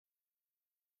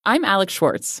I'm Alex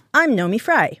Schwartz. I'm Nomi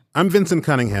Fry. I'm Vincent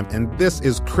Cunningham, and this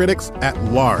is Critics at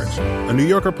Large, a New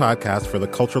Yorker podcast for the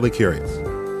culturally curious.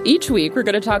 Each week, we're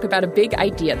going to talk about a big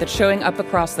idea that's showing up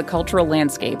across the cultural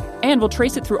landscape, and we'll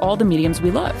trace it through all the mediums we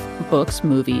love. Books,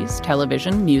 movies,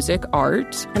 television, music,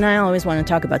 art. And I always want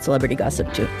to talk about celebrity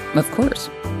gossip, too. Of course.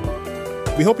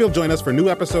 We hope you'll join us for new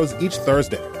episodes each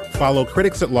Thursday. Follow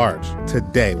Critics at Large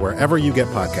today, wherever you get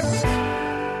podcasts.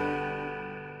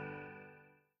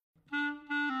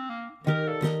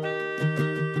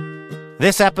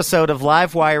 This episode of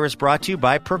Livewire is brought to you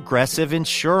by Progressive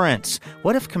Insurance.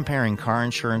 What if comparing car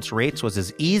insurance rates was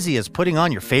as easy as putting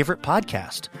on your favorite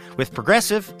podcast? With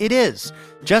Progressive, it is.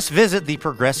 Just visit the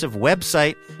Progressive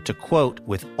website to quote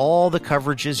with all the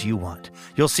coverages you want.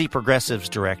 You'll see Progressive's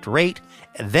direct rate,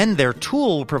 and then their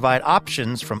tool will provide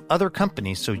options from other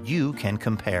companies so you can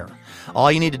compare.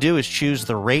 All you need to do is choose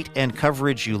the rate and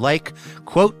coverage you like.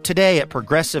 Quote today at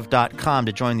Progressive.com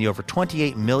to join the over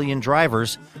 28 million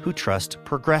drivers who trust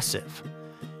Progressive.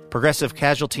 Progressive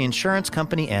Casualty Insurance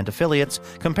Company and affiliates.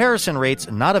 Comparison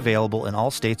rates not available in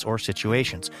all states or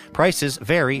situations. Prices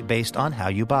vary based on how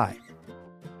you buy.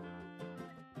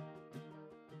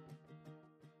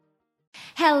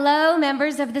 Hello,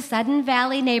 members of the Sudden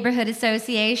Valley Neighborhood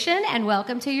Association, and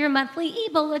welcome to your monthly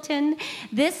e-bulletin.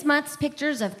 This month's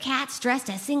pictures of cats dressed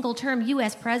as single-term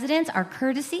U.S. presidents are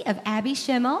courtesy of Abby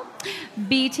Schimmel.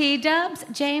 BT Dubs,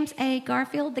 James A.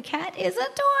 Garfield, the cat is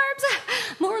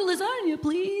adorbs. More lasagna,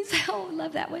 please. Oh,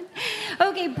 love that one.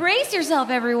 Okay, brace yourself,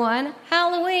 everyone.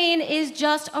 Halloween is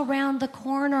just around the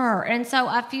corner, and so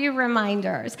a few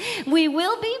reminders. We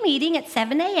will be meeting at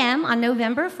 7 a.m. on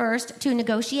November 1st to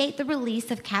negotiate the release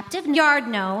of captive yard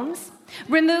gnomes,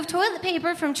 remove toilet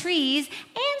paper from trees,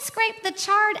 and scrape the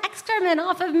charred excrement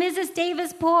off of Mrs.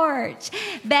 Davis' porch.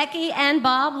 Becky and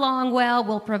Bob Longwell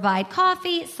will provide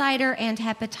coffee, cider, and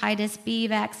hepatitis B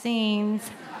vaccines.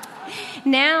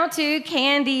 Now to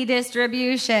candy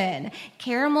distribution.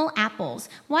 Caramel apples,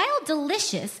 while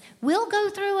delicious, will go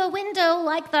through a window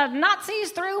like the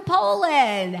Nazis through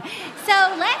Poland.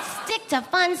 So let's stick to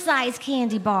fun-sized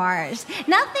candy bars.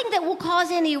 Nothing that will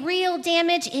cause any real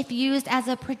damage if used as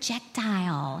a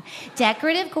projectile.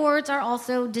 Decorative gourds are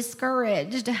also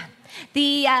discouraged.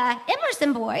 The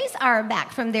Emerson boys are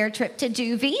back from their trip to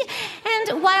Juvie,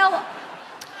 and while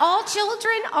all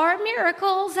children are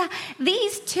miracles,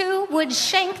 these two would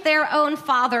shank their own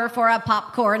father for a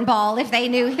popcorn ball if they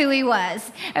knew who he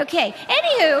was. Okay,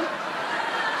 anywho,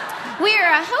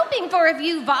 we're hoping for a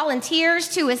few volunteers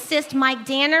to assist Mike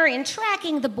Danner in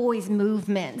tracking the boys'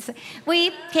 movements.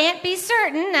 We can't be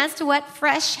certain as to what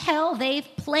fresh hell they've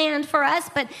planned for us,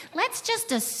 but let's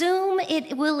just assume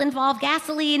it will involve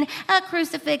gasoline, a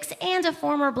crucifix, and a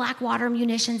former Blackwater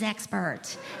munitions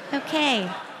expert. Okay.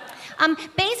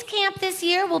 Base camp this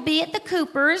year will be at the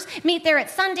Coopers. Meet there at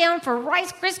sundown for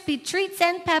Rice Krispie treats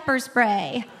and pepper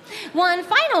spray. One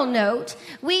final note,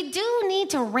 we do need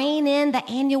to rein in the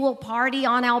annual party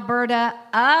on Alberta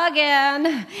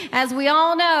again. As we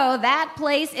all know, that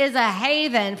place is a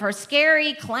haven for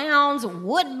scary clowns,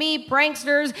 would-be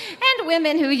pranksters, and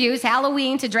women who use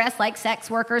Halloween to dress like sex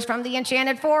workers from the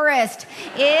Enchanted Forest.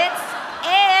 It's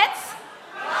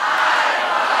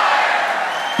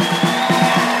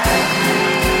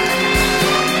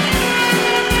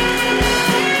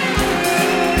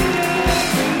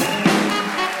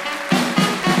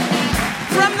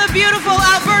beautiful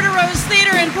Alberta Rose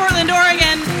Theater in Portland,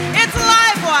 Oregon. It's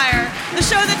Livewire, the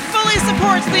show that fully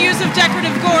supports the use of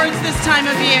decorative gourds this time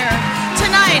of year.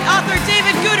 Tonight, author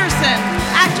David Guterson,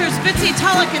 actors Bitsy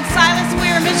Tulloch and Silas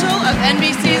Weir-Mitchell of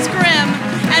NBC's Grimm,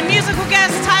 and musical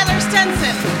guest Tyler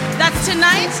Stenson. That's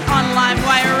tonight on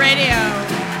Livewire Radio.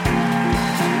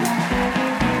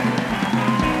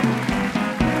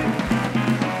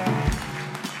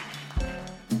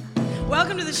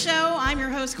 Welcome to the show. I'm your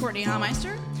host, Courtney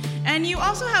Haumeister. And you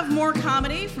also have more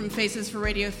comedy from Faces for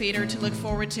Radio Theater to look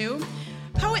forward to.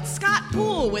 Poet Scott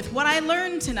Poole with What I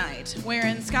Learned Tonight,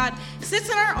 wherein Scott sits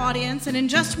in our audience and in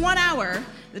just 1 hour,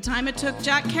 the time it took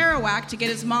Jack Kerouac to get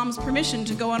his mom's permission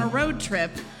to go on a road trip,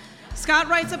 Scott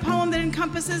writes a poem that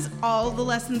encompasses all the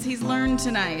lessons he's learned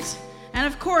tonight. And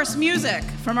of course, music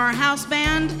from our house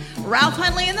band, Ralph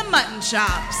Huntley and the Mutton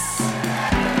Chops.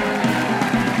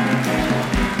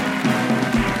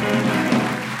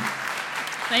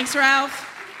 Thanks, Ralph.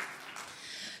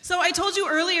 So I told you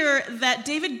earlier that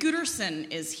David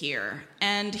Guterson is here.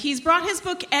 and he's brought his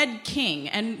book Ed King.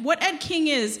 And what Ed King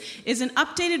is an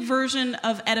updated version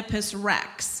of Oedipus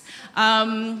Rex.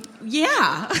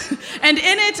 Yeah. And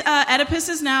in it, Oedipus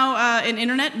is now an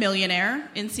internet millionaire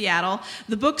in Seattle.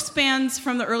 The book spans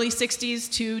from the early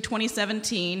 60s to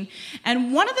 2017.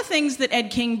 And one of the things that Ed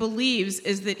King believes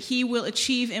is that he will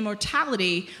achieve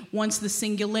immortality once the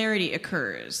singularity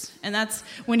occurs. And that's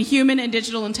when human and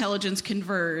digital intelligence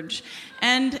converge.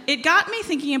 And it got me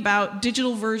thinking about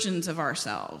digital versions of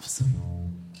ourselves.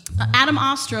 Adam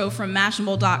Ostro from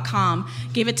Mashable.com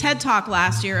gave a TED Talk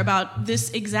last year about this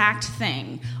exact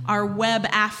thing, our web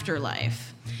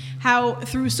afterlife. How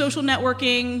through social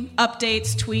networking,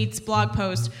 updates, tweets, blog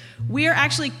posts, we are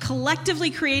actually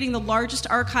collectively creating the largest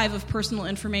archive of personal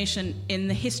information in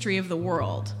the history of the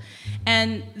world.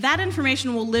 And that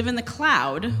information will live in the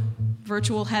cloud,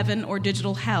 virtual heaven or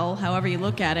digital hell, however you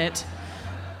look at it,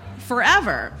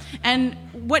 forever. And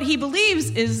what he believes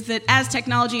is that as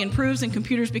technology improves and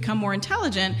computers become more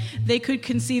intelligent, they could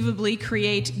conceivably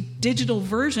create digital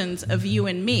versions of you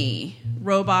and me,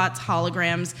 robots,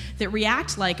 holograms, that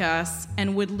react like us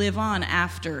and would live on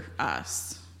after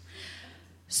us.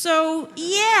 So,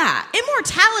 yeah,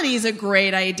 immortality is a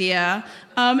great idea.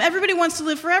 Everybody wants to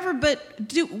live forever, but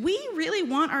do we really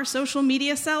want our social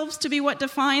media selves to be what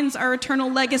defines our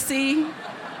eternal legacy?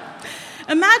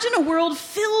 Imagine a world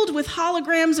filled with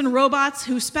holograms and robots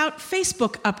who spout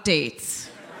Facebook updates.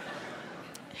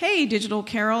 Hey, Digital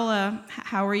Carol,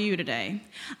 how are you today?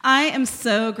 I am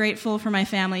so grateful for my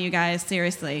family, you guys,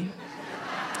 seriously.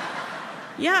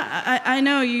 Yeah, I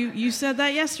know, you said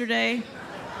that yesterday.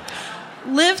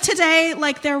 Live today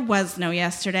like there was no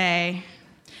yesterday.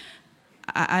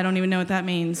 I don't even know what that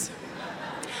means.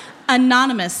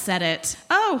 Anonymous said it.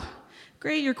 Oh,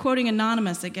 great, you're quoting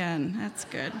Anonymous again. That's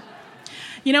good.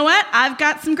 You know what? I've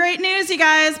got some great news, you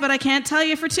guys, but I can't tell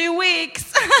you for 2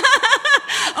 weeks.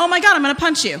 Oh my God, I'm going to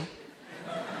punch you.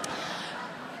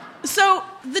 So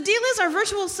the deal is our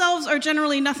virtual selves are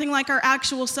generally nothing like our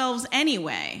actual selves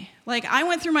anyway. Like, I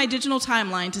went through my digital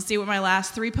timeline to see what my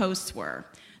last 3 posts were.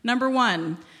 Number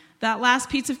 1, that last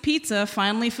piece of pizza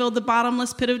finally filled the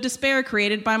bottomless pit of despair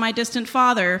created by my distant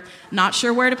father. Not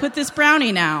sure where to put this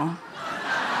brownie now.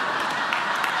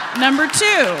 Number 2,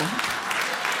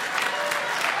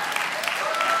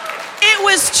 it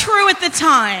was true at the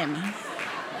time.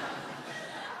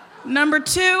 Number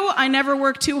 2, I never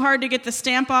worked too hard to get the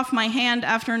stamp off my hand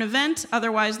after an event.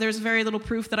 Otherwise, there's very little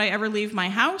proof that I ever leave my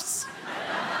house.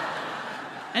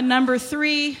 And number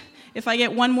 3, if I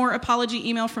get one more apology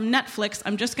email from Netflix,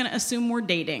 I'm just going to assume we're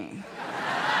dating.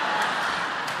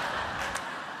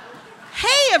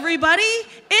 Hey, everybody,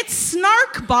 it's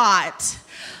Snarkbot.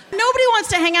 Nobody wants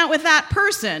to hang out with that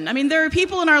person. I mean, there are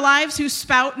people in our lives who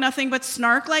spout nothing but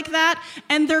snark like that,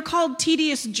 and they're called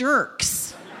tedious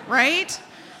jerks, right?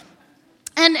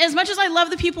 And as much as I love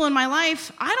the people in my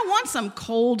life, I don't want some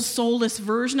cold, soulless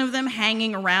version of them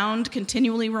hanging around,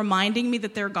 continually reminding me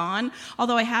that they're gone,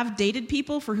 although I have dated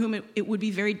people for whom it would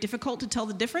be very difficult to tell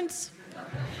the difference.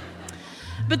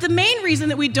 But the main reason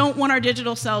that we don't want our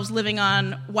digital selves living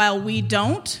on while we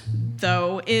don't,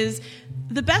 though, is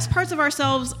the best parts of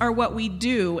ourselves are what we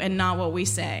do and not what we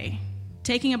say.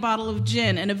 Taking a bottle of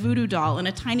gin and a voodoo doll and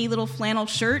a tiny little flannel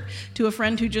shirt to a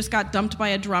friend who just got dumped by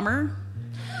a drummer.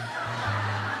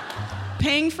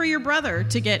 Paying for your brother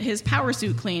to get his power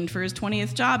suit cleaned for his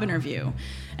 20th job interview.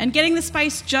 And getting the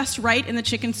spice just right in the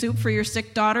chicken soup for your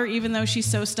sick daughter, even though she's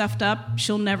so stuffed up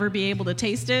she'll never be able to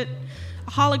taste it.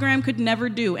 A hologram could never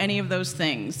do any of those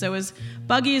things. So as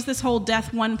buggy as this whole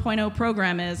Death 1.0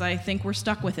 program is, I think we're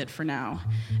stuck with it for now.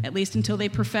 At least until they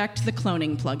perfect the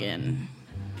cloning plugin.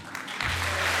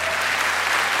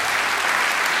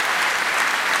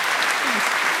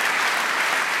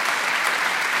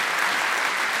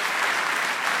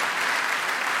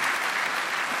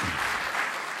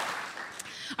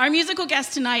 Our musical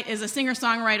guest tonight is a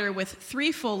singer-songwriter with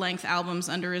 3 full-length albums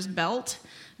under his belt.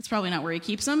 It's probably not where he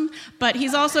keeps them, but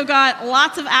he's also got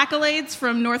lots of accolades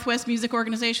from Northwest music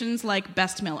organizations like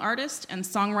Best Male Artist and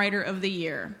Songwriter of the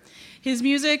Year. His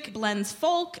music blends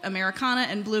folk, Americana,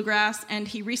 and bluegrass, and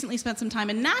he recently spent some time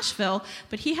in Nashville,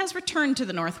 but he has returned to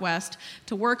the Northwest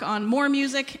to work on more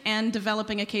music and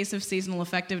developing a case of seasonal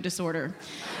affective disorder.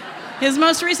 His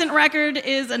most recent record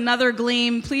is Another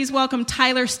Gleam. Please welcome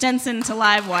Tyler Stenson to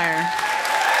Livewire.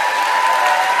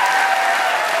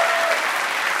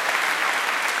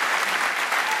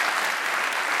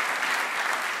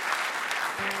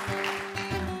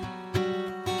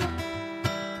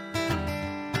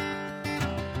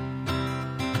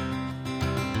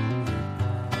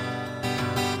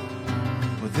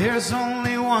 Well, there's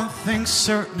only one thing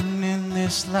certain in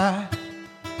this life.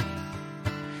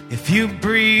 If you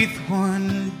breathe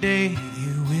one day,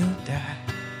 you will die.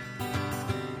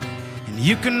 And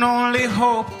you can only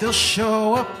hope they'll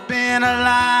show up in a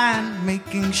line,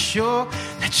 making sure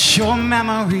that your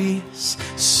memory is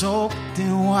soaked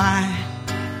in wine.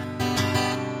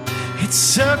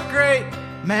 It's a great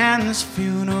man's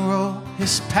funeral.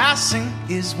 His passing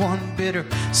is one bitter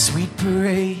sweet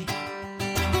parade.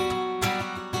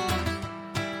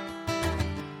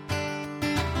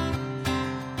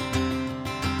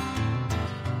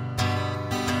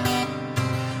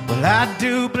 Well, I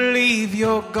do believe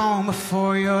you're gone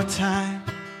before your time,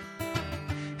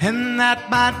 and that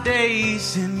my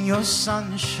days in your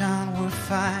sunshine were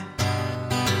fine.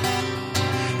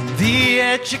 And the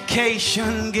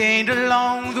education gained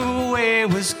along the way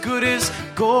was good as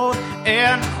gold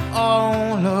and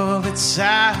all of its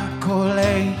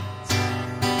accolades.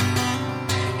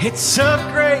 It's a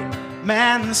great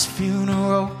man's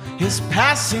funeral. His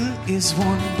passing is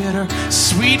one bitter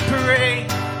sweet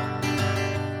parade.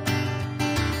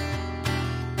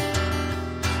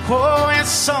 Oh, and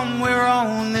somewhere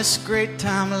on this great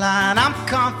timeline, I'm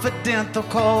confident they'll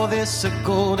call this a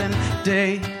golden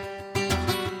day.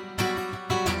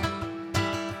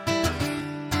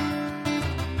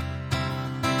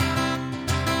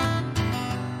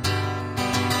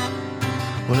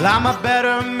 Well, I'm a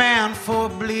better man for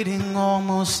bleeding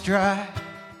almost dry.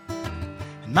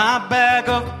 And my bag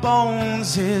of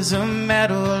bones is a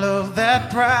medal of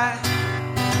that pride.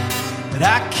 But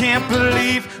I can't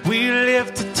believe we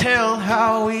live to tell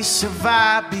how we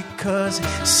survived, because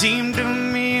it seemed to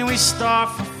me we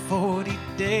starved for 40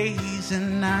 days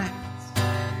and nights.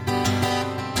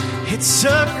 It's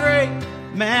a great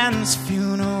man's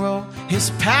funeral.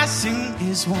 His passing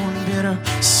is one bitter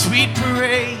sweet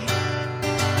parade.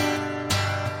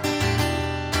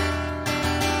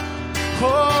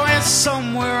 Oh, and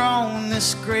somewhere on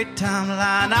this great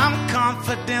timeline, I'm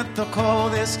confident they'll call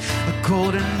this a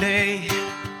golden day.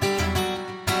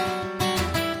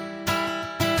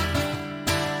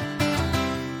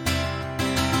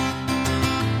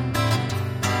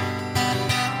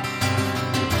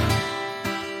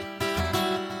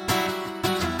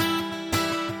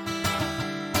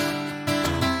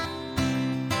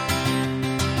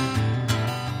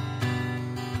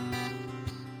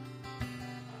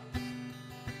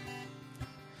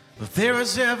 If there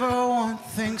is ever one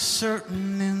thing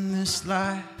certain in this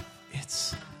life,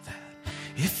 it's that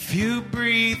if you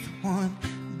breathe one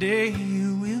day,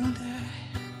 you will die.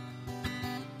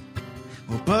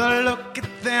 Well, but look at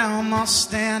them all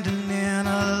standing in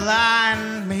a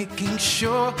line, making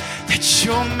sure that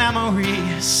your memory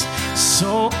is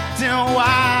soaked in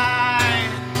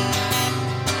wine.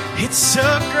 It's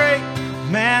a great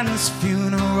man's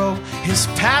funeral. His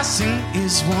passing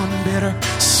is one bitter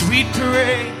sweet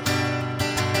parade.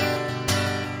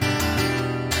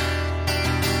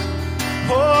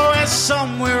 Oh, and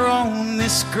somewhere on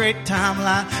this great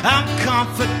timeline, I'm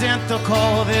confident they'll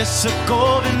call this a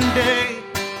golden day.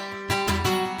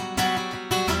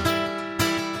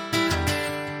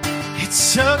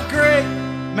 It's a great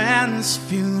man's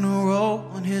funeral,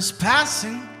 and his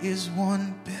passing is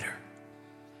one bitter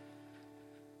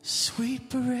sweet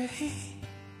parade.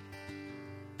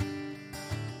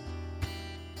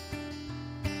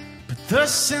 But the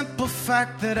simple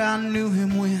fact that I knew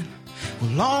him when will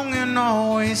long and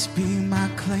always be my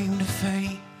claim to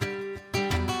fame.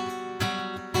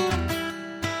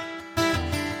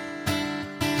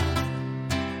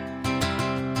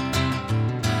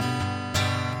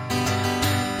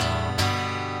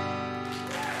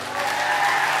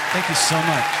 Thank you so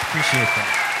much. Appreciate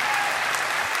that.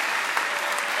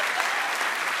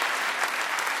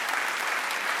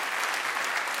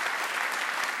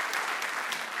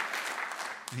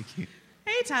 Thank you.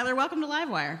 Hey, Tyler, welcome to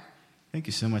Livewire. Thank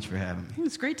you so much for having me.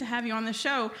 It's great to have you on the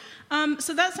show.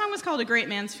 So that song was called A Great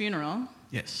Man's Funeral.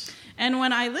 Yes. And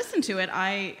when I listened to it,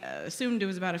 I assumed it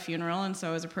was about a funeral, and so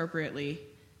I was appropriately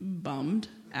bummed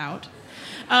out.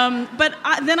 But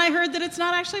then I heard that it's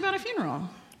not actually about a funeral.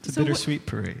 It's a bittersweet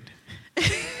parade.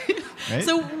 Right?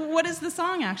 So what is the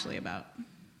song actually about?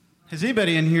 Has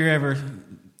anybody in here ever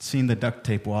seen the duct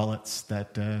tape wallets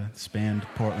that spanned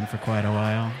Portland for quite a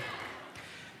while?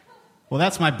 Well,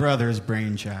 that's my brother's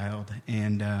brainchild,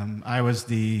 and I was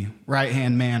the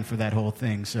right-hand man for that whole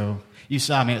thing. So you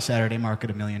saw me at Saturday Market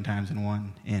a million times in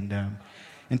one. And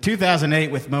in 2008,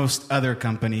 with most other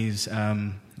companies,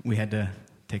 we had to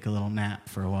take a little nap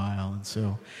for a while. And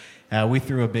so we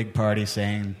threw a big party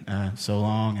saying so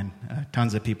long, and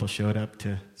tons of people showed up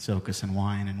to soak us in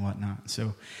wine and whatnot.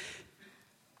 So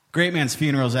Great Man's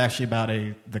Funeral is actually about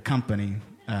the company.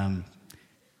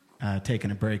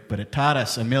 taking a break, but it taught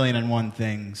us 1,000,001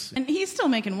 things. And he's still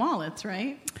making wallets,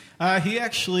 right? He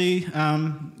actually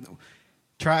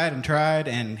tried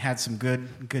and had some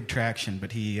good traction,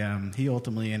 but he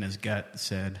ultimately in his gut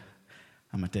said,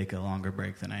 I'm going to take a longer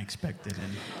break than I expected.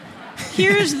 And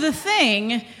here's the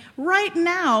thing. Right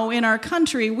now in our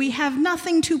country, we have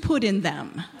nothing to put in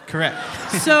them. Correct.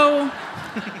 So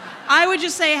I would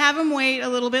just say have him wait a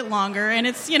little bit longer. And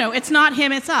it's not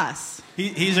him, it's us.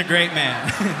 He's a great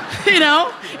man.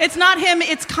 It's not him,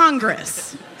 it's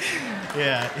Congress.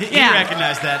 Yeah, he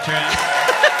recognized that trend.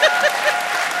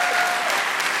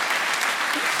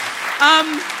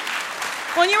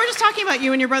 Well, you were just talking about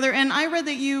you and your brother, and I read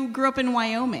that you grew up in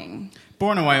Wyoming.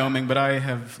 Born in Wyoming, but I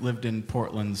have lived in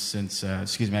Portland since,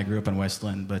 I grew up in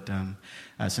Westland, but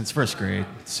since first grade,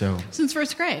 so. Since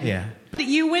first grade? Yeah.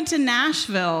 You went to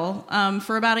Nashville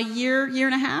for about a year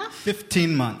and a half?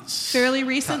 15 months. Fairly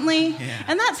recently? Yeah.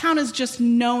 And that town is just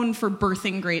known for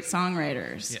birthing great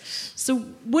songwriters. Yes. So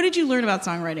what did you learn about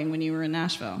songwriting when you were in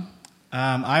Nashville?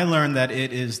 I learned that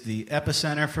it is the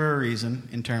epicenter for a reason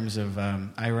in terms of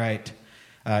I write.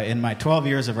 In my 12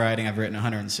 years of writing, I've written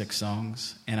 106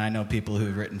 songs, and I know people who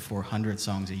have written 400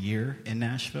 songs a year in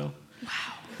Nashville. Wow.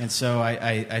 And so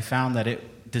I found that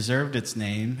it deserved its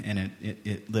name, and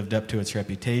it lived up to its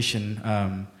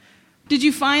reputation. Did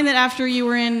you find that after you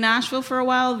were in Nashville for a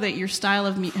while that your style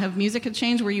of music had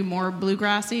changed? Were you more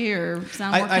bluegrassy or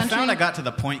sound more country? I found I got to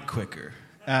the point quicker.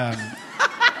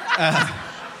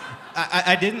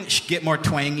 I didn't get more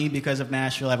twangy because of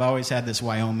Nashville. I've always had this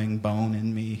Wyoming bone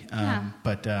in me,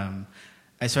 but so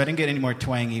I didn't get any more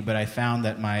twangy. But I found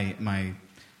that my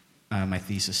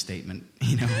thesis statement,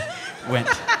 went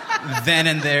then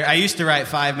and there. I used to write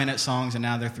 5-minute songs, and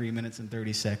now they're 3 minutes and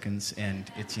 30 seconds, and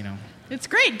it's It's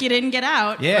great, get in, get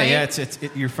out. Yeah, right? yeah.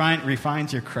 It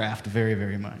refines your craft very,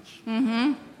 very much.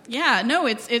 Mm-hmm. Yeah, no,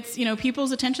 it's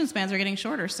people's attention spans are getting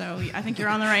shorter, so I think you're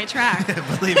on the right track.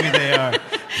 Believe me, they are.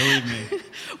 Believe me.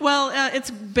 Well, it's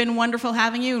been wonderful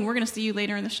having you, and we're going to see you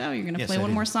later in the show. You're going to play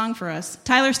one more song for us.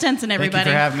 Tyler Stenson, everybody. Thank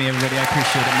you for having me, everybody. I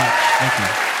appreciate it much. Thank you.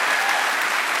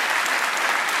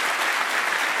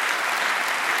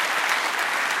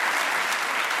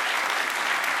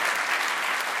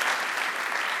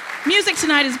 Music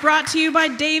tonight is brought to you by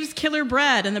Dave's Killer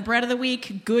Bread and the bread of the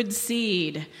week, Good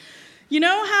Seed. You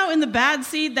know how in the Bad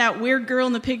Seed, that weird girl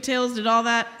in the pigtails did all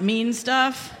that mean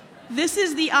stuff? This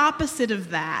is the opposite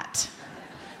of that.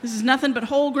 This is nothing but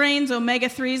whole grains,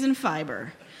 omega-3s, and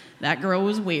fiber. That girl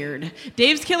was weird.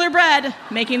 Dave's Killer Bread,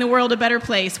 making the world a better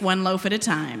place, one loaf at a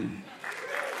time.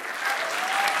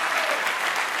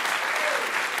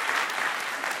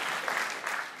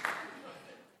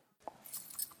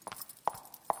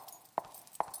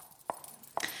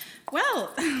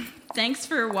 Well, thanks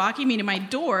for walking me to my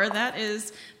door. That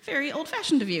is very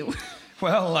old-fashioned of you.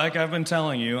 Well, like I've been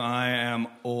telling you, I am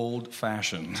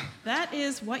old-fashioned. That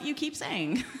is what you keep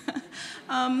saying.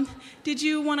 Did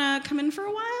you want to come in for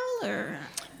a while, or?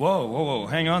 Whoa.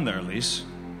 Hang on there, Elise.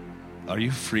 Are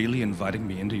you freely inviting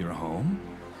me into your home?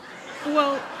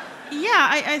 Well,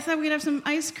 yeah, I thought we'd have some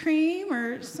ice cream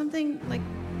or something like...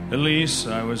 Elise,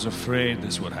 I was afraid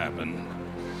this would happen.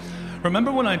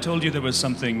 Remember when I told you there was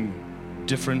something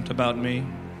different about me?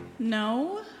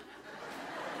 No.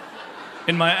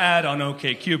 In my ad on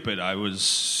OkCupid, I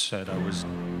said I was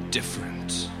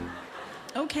different.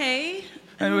 Okay.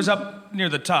 And it was up near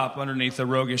the top, underneath the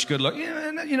roguish good look.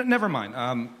 Never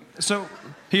mind. So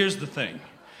here's the thing,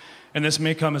 and this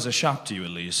may come as a shock to you,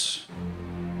 Elise.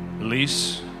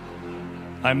 Elise,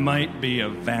 I might be a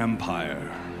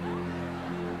vampire.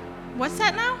 What's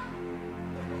that now?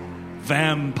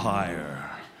 Vampire.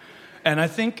 And I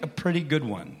think a pretty good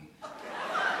one.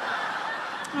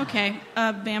 Okay,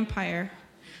 vampire.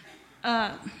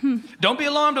 Don't be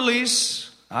alarmed,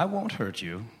 Elise. I won't hurt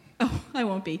you. Oh, I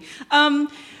won't be. Can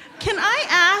I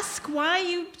ask why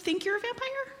you think you're a vampire?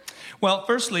 Well,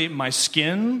 firstly, my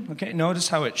skin, okay, notice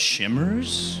how it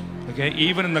shimmers, okay,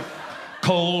 even in the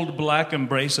cold black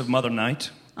embrace of Mother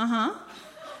Night. Uh-huh.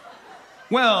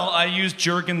 Well, I used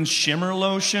Jergens shimmer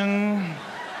lotion.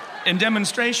 In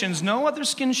demonstrations, no other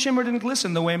skin shimmered and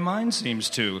glistened the way mine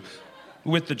seems to,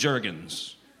 with the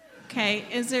Jergens. Okay,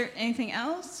 is there anything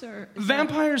else?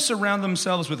 Vampires surround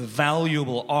themselves with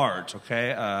valuable art,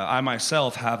 okay? I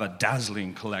myself have a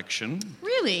dazzling collection.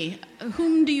 Really?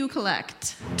 Whom do you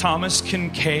collect? Thomas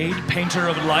Kincaid, painter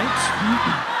of light.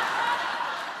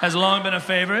 Has long been a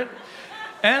favorite.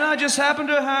 And I just happen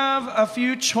to have a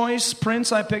few choice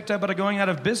prints I picked up at a going out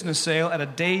of business sale at a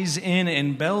Days Inn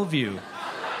in Bellevue.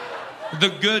 The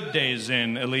good Days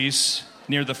Inn, Elise,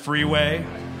 near the freeway.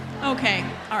 Okay,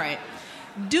 all right.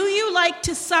 Do you like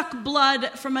to suck blood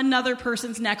from another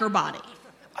person's neck or body?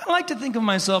 I like to think of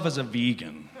myself as a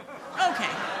vegan. Okay.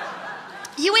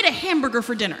 You ate a hamburger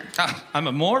for dinner. I'm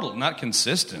immortal, not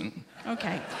consistent.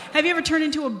 Okay. Have you ever turned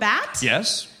into a bat?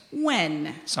 Yes.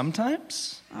 When?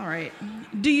 Sometimes. All right.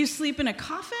 Do you sleep in a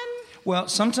coffin? Well,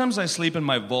 sometimes I sleep in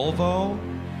my Volvo.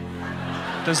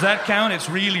 Does that count? It's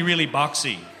really, really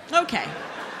boxy. Okay.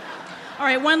 All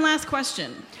right, one last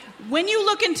question. When you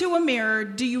look into a mirror,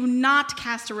 do you not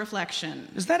cast a reflection?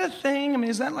 Is that a thing? I mean,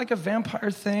 is that like a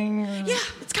vampire thing? Yeah,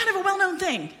 it's kind of a well-known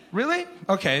thing. Really?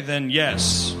 Okay, then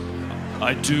yes.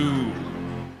 I do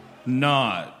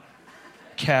not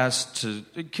cast...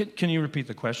 Can you repeat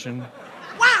the question?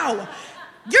 Wow!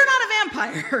 You're not a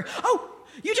vampire. Oh,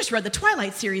 you just read the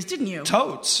Twilight series, didn't you?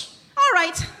 Totes. All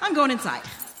right, I'm going inside.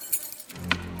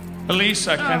 Elise,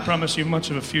 I can't promise you much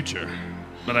of a future,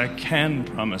 but I can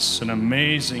promise an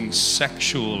amazing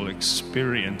sexual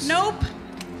experience. Nope.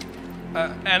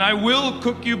 And I will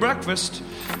cook you breakfast,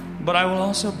 but I will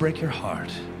also break your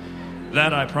heart.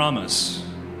 That I promise,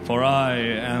 for I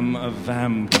am a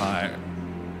vampire.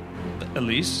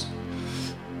 Elise,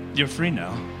 you're free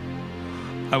now.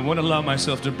 I won't allow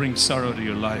myself to bring sorrow to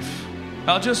your life.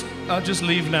 I'll just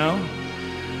leave now.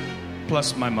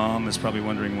 Plus, my mom is probably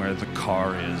wondering where the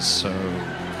car is, so...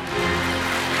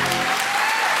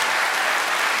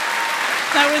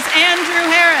 That was Andrew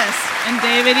Harris and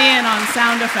David Ian on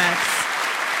sound effects.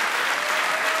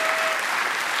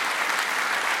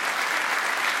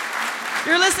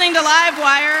 You're listening to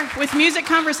Livewire with music,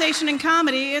 conversation, and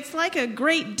comedy. It's like a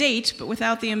great date, but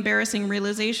without the embarrassing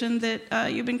realization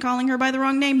that you've been calling her by the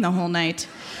wrong name the whole night.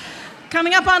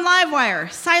 Coming up on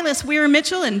Livewire, Silas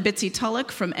Weir-Mitchell and Bitsy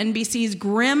Tulloch from NBC's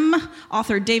Grimm,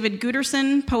 author David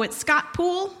Guterson, poet Scott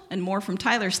Poole, and more from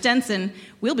Tyler Stenson.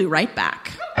 We'll be right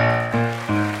back.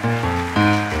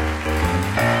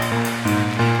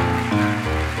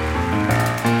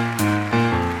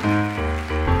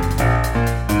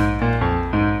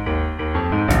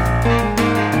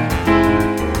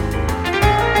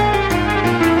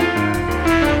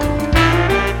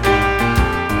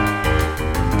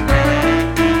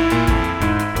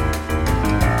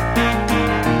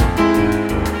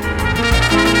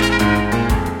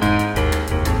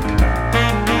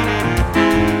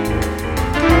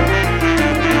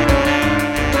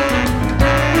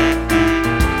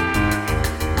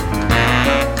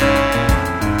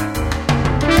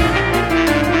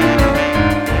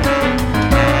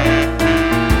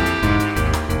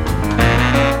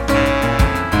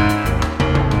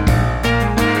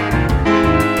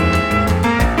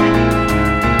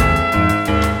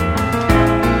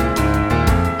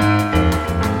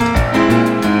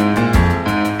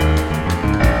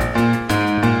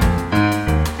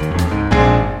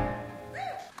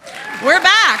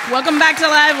 Welcome back to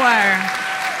Livewire.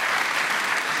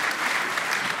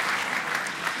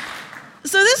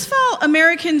 So this fall,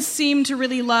 Americans seem to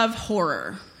really love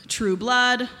horror. True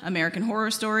Blood, American Horror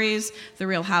Stories, The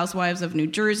Real Housewives of New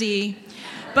Jersey.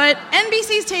 But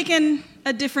NBC's taken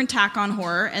a different tack on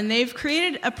horror, and they've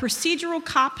created a procedural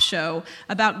cop show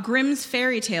about Grimm's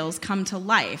fairy tales come to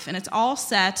life, and it's all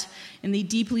set in the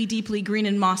deeply, deeply green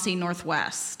and mossy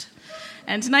Northwest.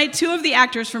 And tonight, two of the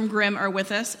actors from Grimm are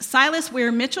with us. Silas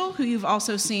Weir-Mitchell, who you've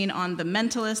also seen on The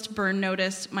Mentalist, Burn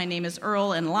Notice, My Name is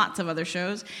Earl, and lots of other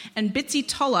shows. And Bitsy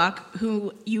Tulloch,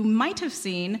 who you might have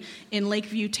seen in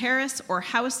Lakeview Terrace or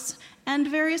House and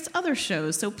various other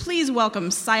shows. So please welcome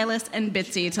Silas and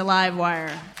Bitsy to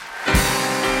Livewire.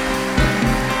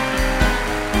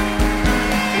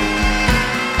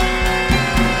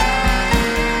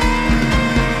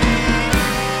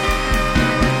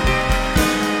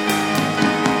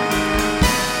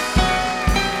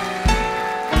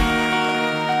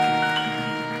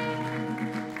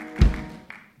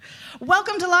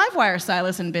 Welcome to Livewire,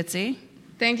 Silas and Bitsy.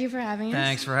 Thank you for having us.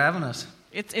 Thanks for having us.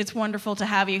 It's wonderful to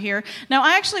have you here. Now,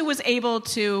 I actually was able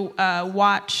to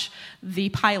watch the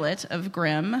pilot of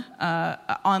Grimm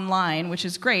online, which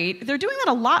is great. They're doing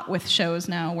that a lot with shows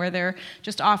now, where they're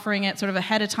just offering it sort of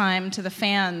ahead of time to the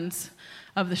fans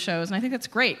of the shows, and I think that's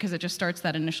great because it just starts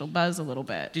that initial buzz a little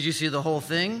bit. Did you see the whole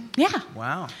thing? Yeah.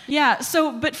 Wow. Yeah,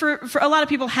 so, but for a lot of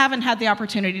people haven't had the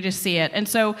opportunity to see it, and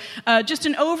so just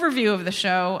an overview of the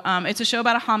show. It's a show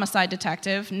about a homicide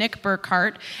detective, Nick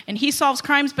Burkhart, and he solves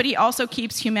crimes, but he also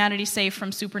keeps humanity safe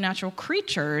from supernatural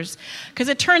creatures, because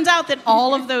it turns out that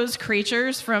all of those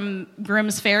creatures from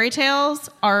Grimm's fairy tales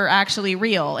are actually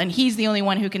real, and he's the only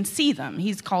one who can see them.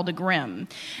 He's called a Grimm.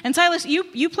 And Silas,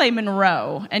 you play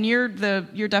Monroe, and you're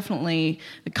definitely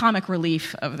the comic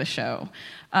relief of the show.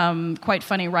 Quite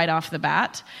funny right off the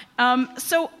bat.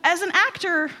 So as an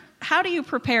actor, how do you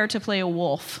prepare to play a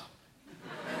wolf?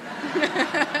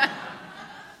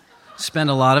 Spend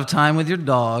a lot of time with your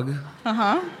dog.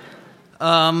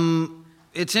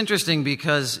 It's interesting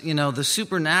because, the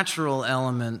supernatural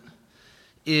element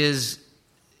is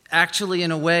actually,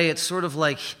 in a way, it's sort of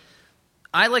like,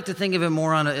 I like to think of it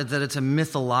more that it's a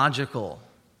mythological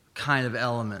kind of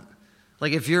element.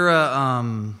 Like if you're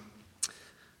a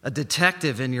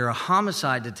detective and you're a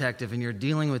homicide detective and you're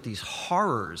dealing with these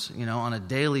horrors, on a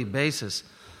daily basis,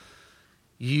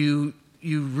 you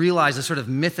realize the sort of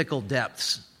mythical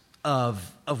depths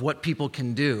of what people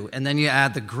can do. And then you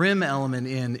add the grim element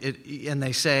in it, and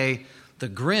they say the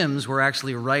Grimms were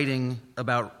actually writing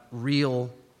about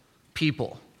real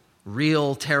people,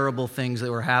 real terrible things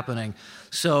that were happening.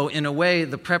 So in a way,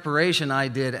 the preparation I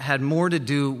did had more to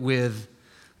do with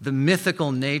the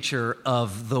mythical nature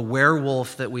of the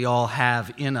werewolf that we all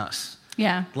have in us.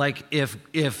 Yeah. Like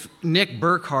if Nick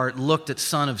Burkhardt looked at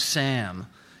Son of Sam,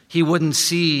 he wouldn't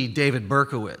see David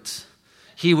Berkowitz.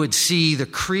 He would see the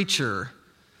creature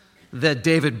that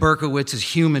David Berkowitz's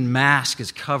human mask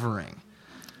is covering.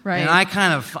 Right. And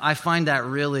I find that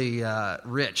really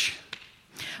rich.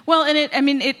 Well, and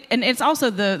it's also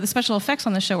the special effects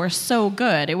on the show are so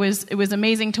good. It was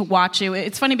amazing to watch it.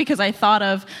 It's funny because I thought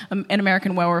of An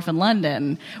American Werewolf in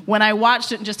London when I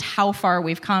watched it, and just how far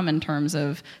we've come in terms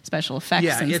of special effects.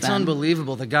 Yeah, since it's then.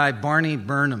 Unbelievable. The guy Barney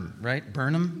Burnham, right?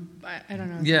 Burnham? I don't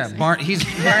know. Yeah, he's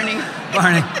Barney.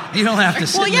 Barney. You don't have to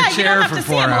sit in the chair for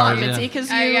 4 hours. I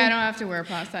don't have to wear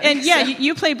prosthetics. And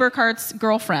you play Burkhardt's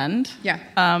girlfriend. Yeah.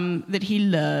 That he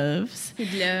loves. He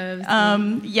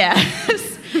loves.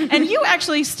 Yes. And you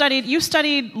actually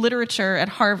studied literature at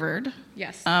Harvard.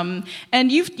 Yes.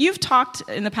 And you've talked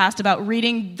in the past about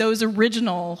reading those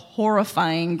original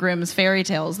horrifying Grimm's fairy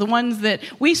tales, the ones that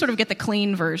we sort of get the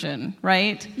clean version,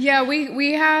 right? Yeah,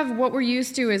 we have what we're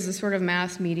used to is a sort of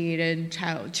mass-mediated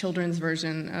children's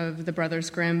version of the Brothers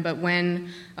Grimm. But when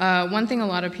one thing a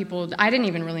lot of people, I didn't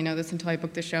even really know this until I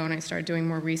booked the show and I started doing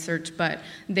more research. But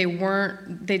they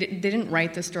didn't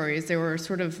write the stories. They were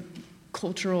sort of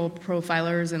cultural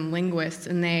profilers and linguists,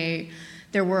 and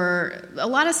there were a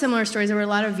lot of similar stories. There were a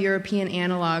lot of European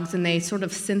analogs, and they sort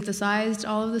of synthesized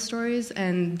all of the stories.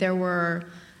 And there were,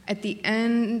 at the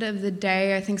end of the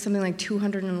day, I think something like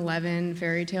 211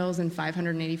 fairy tales and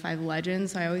 585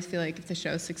 legends. So I always feel like if the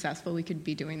show's successful, we could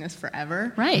be doing this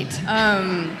forever. Right.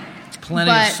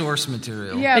 Plenty of source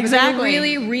material. Yeah, exactly. But they were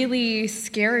really, really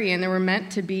scary, and they were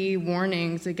meant to be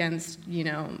warnings against,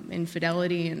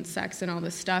 infidelity and sex and all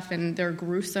this stuff. And they're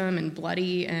gruesome and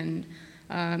bloody and...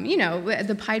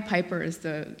 the Pied Piper is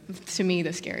to me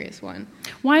the scariest one.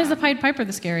 Why is the Pied Piper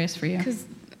the scariest for you? Because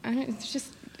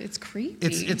it's creepy.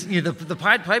 The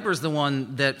Pied Piper is the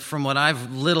one that, from what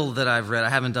I've read, I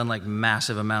haven't done like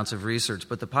massive amounts of research,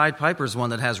 but the Pied Piper is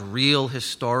one that has real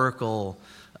historical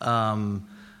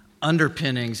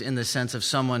underpinnings in the sense of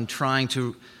someone trying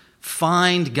to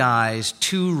find guys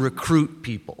to recruit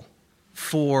people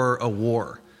for a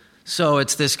war. So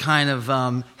it's this kind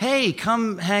of, hey,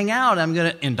 come hang out. I'm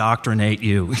going to indoctrinate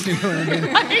you. You know what I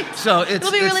mean? Right. So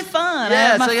it'll be really fun.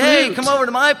 Yeah, it's like, hey, come over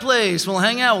to my place. We'll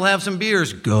hang out. We'll have some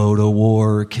beers. Go to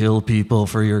war. Kill people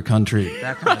for your country.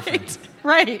 That kind of thing.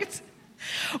 Right.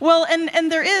 Well,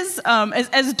 and there is,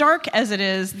 as dark as it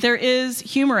is, there is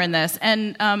humor in this.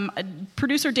 And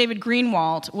producer David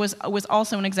Greenwalt was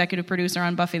also an executive producer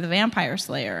on Buffy the Vampire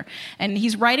Slayer. And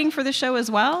he's writing for the show as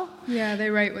well? Yeah,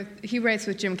 he writes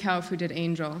with Jim Kelf, who did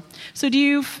Angel. So do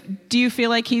you feel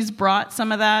like he's brought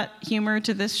some of that humor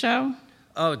to this show?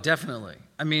 Oh, definitely.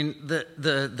 I mean,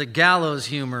 the gallows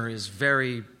humor is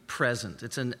very present.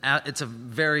 It's a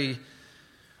very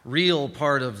real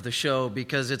part of the show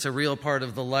because it's a real part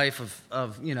of the life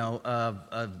of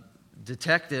a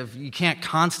detective. You can't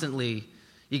constantly.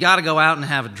 You got to go out and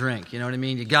have a drink. You know what I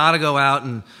mean? You got to go out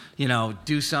and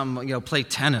do some play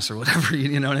tennis or whatever.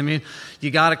 You know what I mean?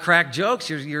 You got to crack jokes.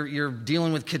 You're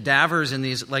dealing with cadavers and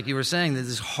these, like you were saying,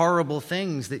 these horrible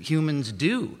things that humans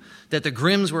do that the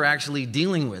Grimms were actually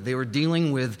dealing with. They were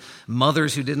dealing with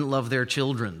mothers who didn't love their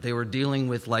children. They were dealing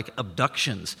with like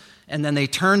abductions. And then they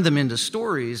turned them into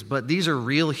stories, but these are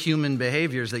real human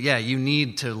behaviors that, you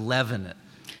need to leaven it.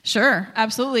 Sure,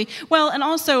 absolutely. Well, and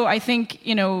also I think,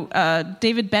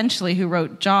 David Benchley, who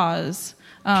wrote Jaws,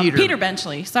 Peter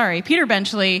Benchley,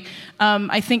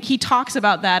 I think he talks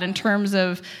about that in terms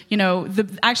of,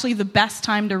 the best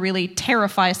time to really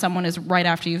terrify someone is right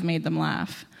after you've made them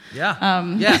laugh.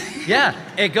 Yeah.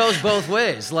 It goes both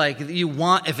ways. Like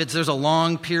there's a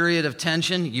long period of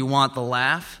tension, you want the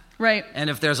laugh. Right. And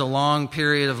if there's a long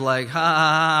period of like, ha,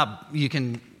 ha, ha, you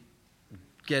can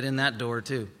get in that door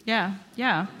too. Yeah.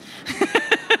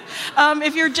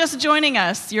 If you're just joining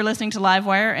us, you're listening to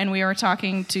Livewire, and we are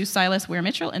talking to Silas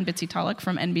Weir-Mitchell and Bitsy Tulloch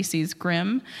from NBC's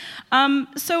Grimm.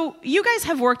 So you guys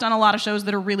have worked on a lot of shows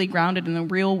that are really grounded in the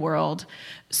real world.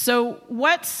 So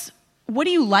what do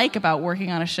you like about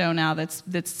working on a show now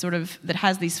that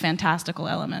has these fantastical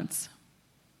elements?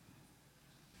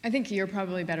 I think you're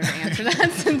probably better to answer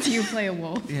that since you play a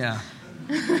wolf. Yeah.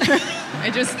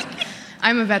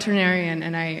 I'm a veterinarian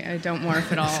and I don't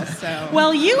morph at all. So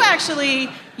well, you actually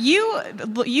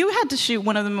you had to shoot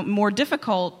one of the more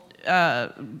difficult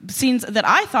scenes that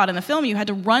I thought in the film. You had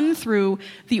to run through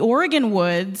the Oregon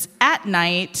woods at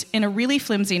night in a really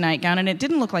flimsy nightgown, and it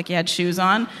didn't look like you had shoes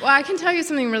on. Well, I can tell you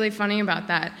something really funny about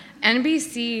that.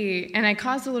 NBC, and I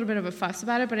caused a little bit of a fuss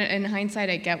about it, but in hindsight,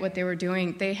 I get what they were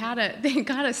doing. They got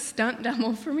a stunt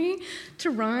double for me to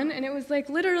run, and it was like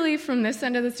literally from this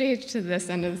end of the stage to this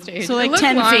end of the stage. So like it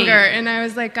 10 longer, feet. And I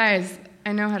was like, guys,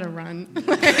 I know how to run.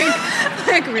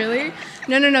 like really?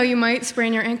 No, you might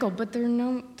sprain your ankle, but there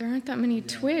aren't that many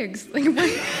twigs.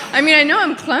 I mean, I know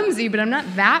I'm clumsy, but I'm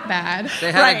not that bad.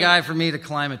 They had a guy for me to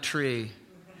climb a tree.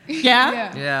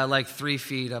 Yeah? Yeah, like 3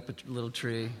 feet up a little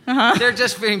tree. Uh-huh. They're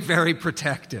just being very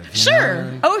protective.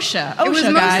 Sure. OSHA. It was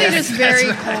mostly guys. just very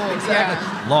cold.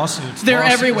 Yeah. Lawsuits. They're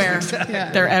lawsuits. everywhere. Exactly.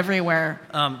 Yeah. They're everywhere.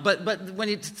 But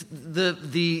when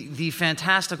the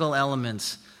fantastical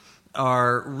elements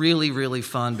are really, really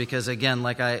fun because, again,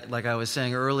 like I was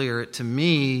saying earlier, to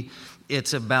me,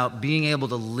 it's about being able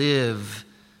to live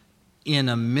in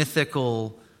a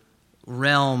mythical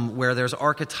realm where there's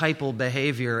archetypal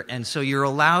behavior, and so you're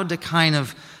allowed to kind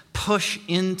of push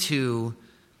into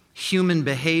human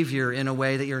behavior in a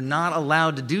way that you're not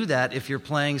allowed to do that if you're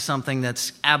playing something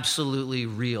that's absolutely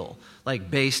real, like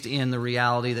based in the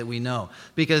reality that we know.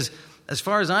 Because as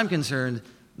far as I'm concerned,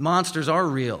 monsters are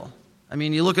real. I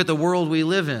mean, you look at the world we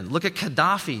live in. Look at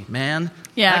Gaddafi, man.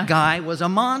 Yeah. That guy was a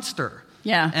monster.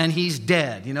 Yeah. And he's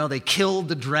dead. You know, they killed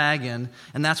the dragon,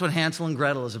 and that's what Hansel and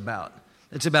Gretel is about.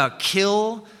 It's about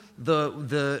kill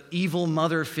the evil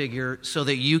mother figure so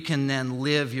that you can then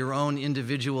live your own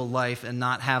individual life and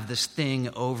not have this thing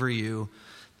over you.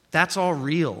 That's all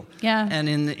real. Yeah.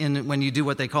 And when you do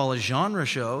what they call a genre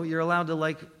show, you're allowed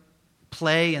to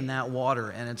play in that water,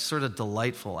 and it's sort of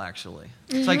delightful, actually.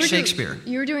 It's like Shakespeare.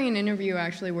 You were doing an interview,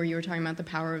 actually, where you were talking about the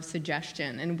power of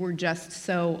suggestion, and we're just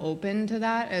so open to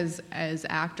that as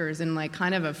actors in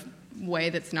kind of a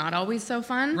way that's not always so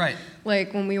fun. Right.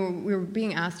 Like when we were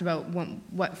being asked about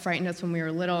what frightened us when we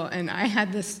were little, and I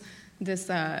had this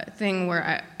thing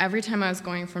where every time I was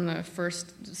going from the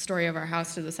first story of our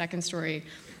house to the second story,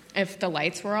 if the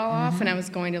lights were all off and I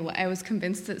was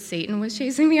convinced that Satan was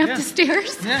chasing me up the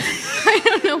stairs. Yeah. I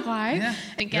don't know why. Yeah.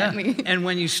 It got me. And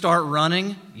when you start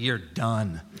running, you're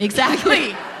done.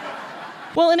 Exactly.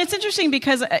 Well, and it's interesting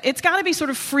because it's got to be sort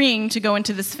of freeing to go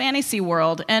into this fantasy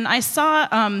world. And I saw,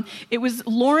 it was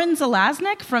Lauren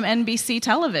Zalaznick from NBC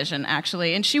Television,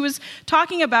 actually, and she was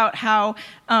talking about how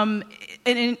an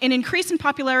increase in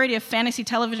popularity of fantasy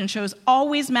television shows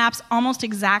always maps almost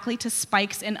exactly to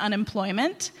spikes in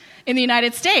unemployment in the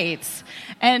United States.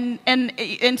 And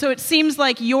so it seems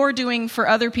like you're doing for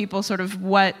other people sort of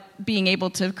what being able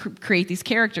to create these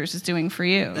characters is doing for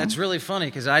you. That's really funny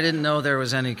because I didn't know there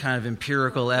was any kind of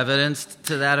empirical evidence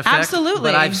to that effect. Absolutely.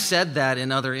 But I've said that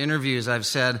in other interviews.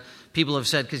 People have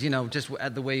said, because, just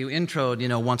the way you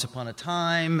introed, Once Upon a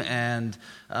Time and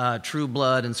True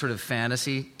Blood and sort of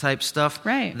fantasy type stuff.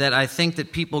 Right. That I think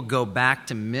that people go back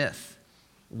to myth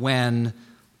when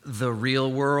the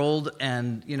real world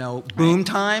and, boom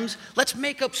times, let's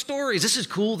make up stories. This is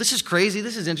cool. This is crazy.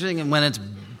 This is interesting. And when it's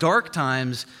dark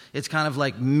times, it's kind of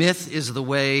like myth is the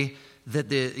way that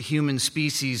the human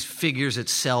species figures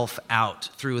itself out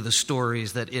through the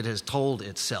stories that it has told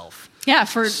itself. Yeah,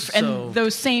 and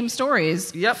those same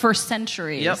stories for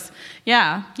centuries. Yep.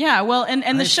 Yeah. Well,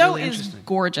 and the show really is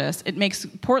gorgeous. It makes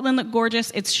Portland look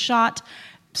gorgeous. It's shot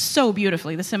so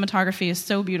beautifully. The cinematography is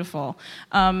so beautiful,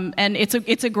 and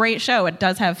it's a great show. It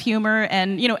does have humor,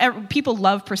 and people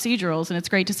love procedurals, and it's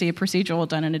great to see a procedural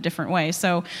done in a different way.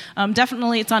 So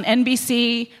definitely, it's on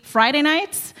NBC Friday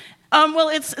nights. Well,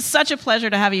 it's such a pleasure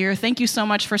to have you here. Thank you so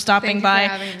much for stopping by.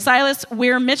 For having me. Silas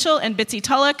Weir-Mitchell and Bitsy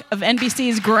Tulloch of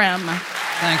NBC's Grimm.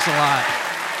 Thanks a lot.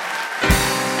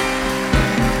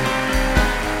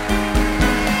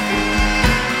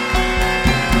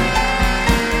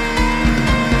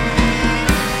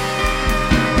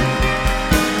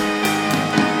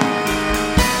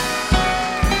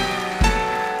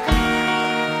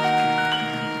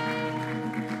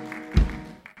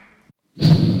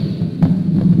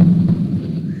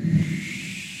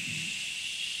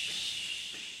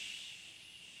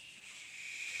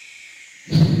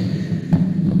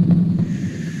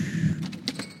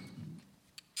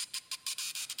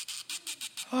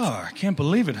 can't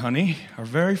believe it, honey. Our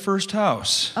very first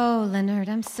house. Oh, Leonard,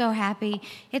 I'm so happy.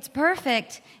 It's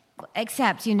perfect.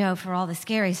 Except, for all the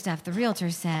scary stuff the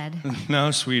realtor said. No,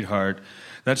 sweetheart.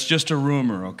 That's just a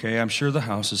rumor, okay? I'm sure the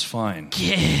house is fine.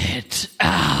 Get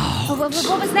out. What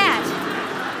was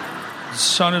that? It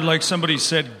sounded like somebody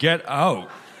said, get out.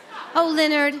 Oh,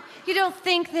 Leonard, you don't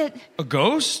think that... A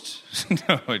ghost?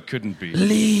 No, it couldn't be.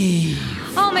 Leave.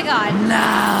 Oh, my God.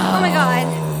 Now. Oh, my God.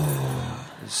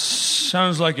 It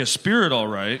sounds like a spirit, all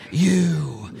right.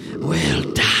 You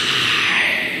will die.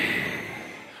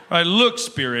 All right, look,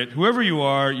 spirit, whoever you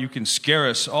are, you can scare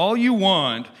us all you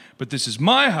want, but this is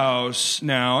my house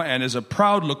now, and as a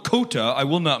proud Lakota, I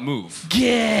will not move.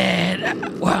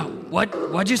 Wow,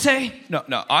 what'd you say? No,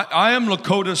 I am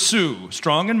Lakota Sioux,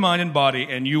 strong in mind and body,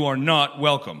 and you are not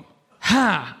welcome.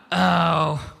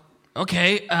 Oh,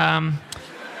 okay,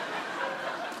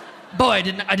 boy,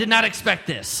 I did not expect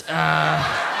this.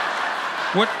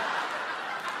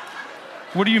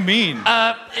 What do you mean?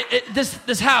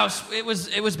 This house, it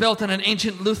was built on an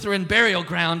ancient Lutheran burial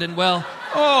ground, and well...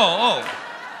 Oh.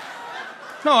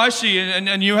 No, I see.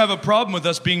 And you have a problem with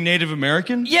us being Native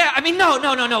American? Yeah, I mean, no.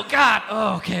 God.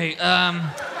 Oh, okay.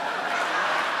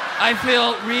 I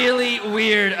feel really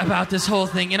weird about this whole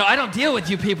thing. I don't deal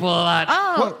with you people a lot.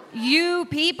 Oh, what? You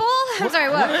people? I'm sorry,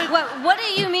 what do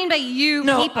you mean by you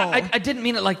people? No, I didn't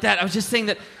mean it like that. I was just saying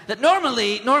that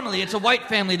normally it's a white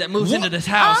family that moves into this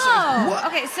house. Oh,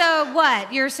 okay, so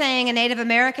what? You're saying a Native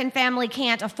American family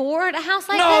can't afford a house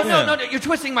like this? No, you're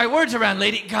twisting my words around,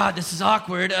 lady. God, this is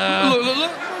awkward.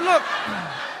 Look.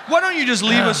 Why don't you just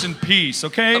leave us in peace,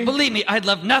 okay? Believe me, I'd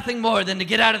love nothing more than to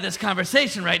get out of this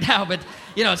conversation right now, but,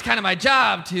 it's kind of my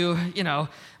job to,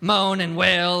 moan and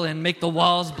wail and make the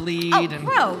walls bleed. Oh,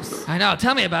 gross. I know,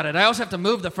 tell me about it. I also have to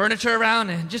move the furniture around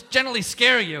and just generally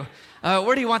scare you.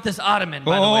 Where do you want this ottoman,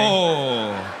 by the way?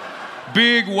 Oh,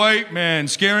 big white man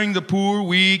scaring the poor,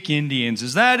 weak Indians.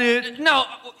 Is that it? No,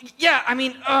 yeah, I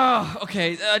mean,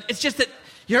 okay. It's just that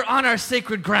you're on our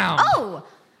sacred ground. Oh,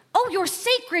 your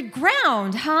sacred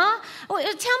ground, huh? Well,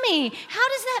 tell me, how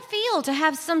does that feel to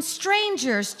have some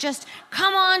strangers just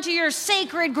come onto your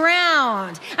sacred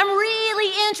ground? I'm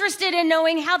really interested in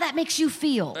knowing how that makes you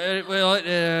feel. It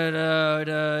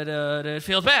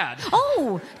feels bad.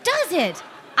 Oh, does it?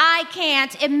 I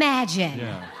can't imagine.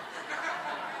 Yeah.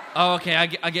 Oh, okay, I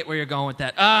get where you're going with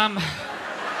that.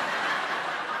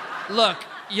 Look,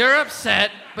 you're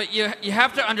upset, but you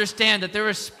have to understand that there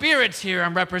are spirits here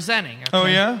I'm representing. Okay? Oh,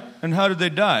 yeah? And how did they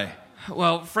die?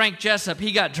 Well, Frank Jessup,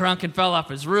 he got drunk and fell off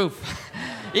his roof.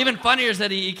 Even funnier is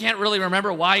that he can't really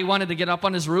remember why he wanted to get up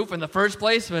on his roof in the first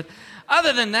place, but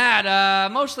other than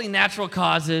that, mostly natural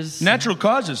causes. Natural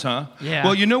causes, huh? Yeah.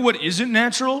 Well, you know what isn't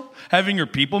natural? Having your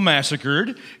people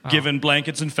massacred, given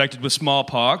blankets infected with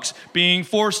smallpox, being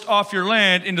forced off your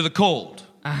land into the cold.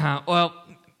 Uh-huh. Well,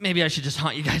 maybe I should just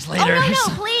haunt you guys later. Oh,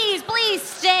 no, please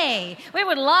stay. We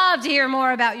would love to hear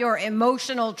more about your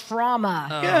emotional trauma.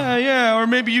 Yeah, or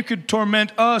maybe you could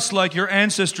torment us like your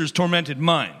ancestors tormented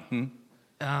mine.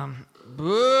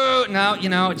 Boo.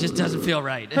 No, it just doesn't feel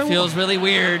right. It feels really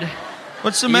weird.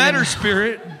 What's the matter,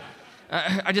 spirit?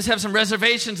 I just have some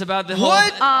reservations about the whole...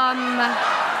 What? No,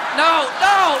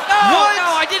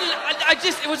 I didn't.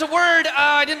 It was a word.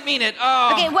 I didn't mean it.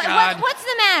 Oh, okay, God. What's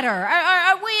the matter?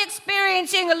 Are we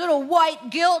experiencing a little white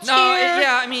guilt here?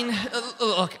 Yeah, I mean,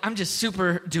 look, I'm just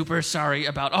super duper sorry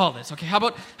about all this. Okay, how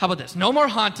about this? No more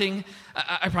haunting.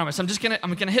 I promise. I'm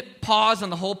gonna hit pause on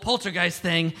the whole poltergeist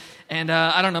thing, and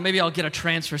I don't know. Maybe I'll get a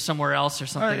transfer somewhere else or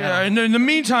something. In the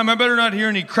meantime, I better not hear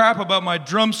any crap about my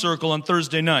drum circle on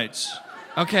Thursday nights.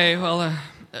 Okay, well,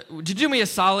 would you do me a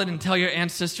solid and tell your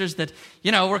ancestors that,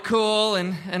 we're cool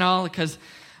and all, because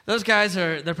those guys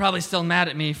they're probably still mad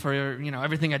at me for,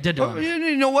 everything I did to them.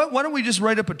 You know what? Why don't we just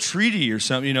write up a treaty or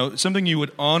something, something you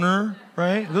would honor,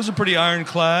 right? Those are pretty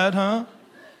ironclad, huh?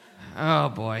 Oh,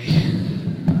 boy.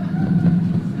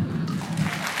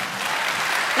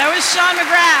 That was Sean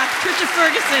McGrath, Trisha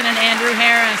Ferguson, and Andrew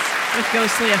Harris with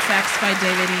Ghostly Effects by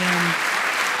David Ian.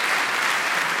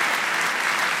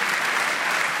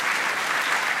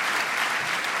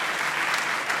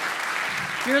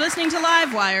 You're listening to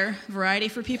Livewire, variety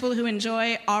for people who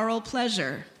enjoy oral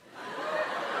pleasure.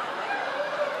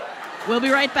 We'll be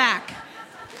right back.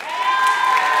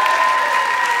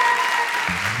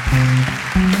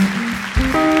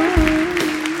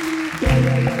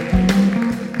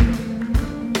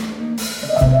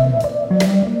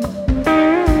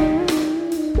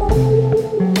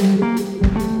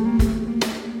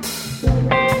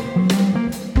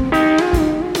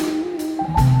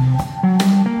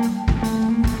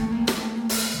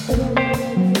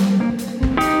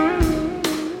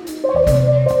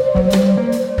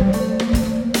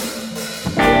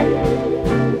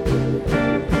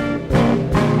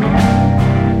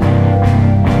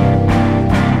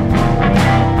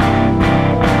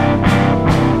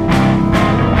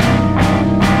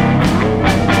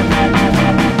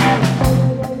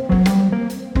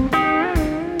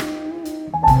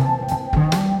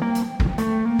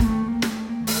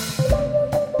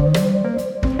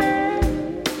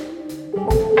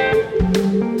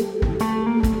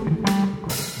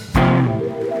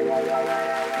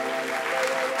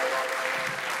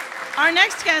 Our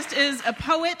next guest is a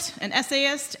poet, an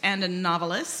essayist, and a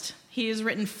novelist. He has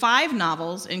written 5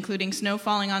 novels, including Snow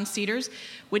Falling on Cedars,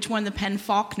 which won the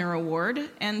PEN/Faulkner Award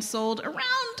and sold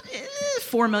around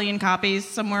 4 million copies,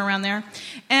 somewhere around there.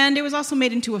 And it was also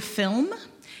made into a film.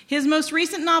 His most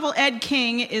recent novel, Ed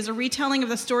King, is a retelling of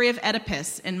the story of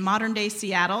Oedipus in modern-day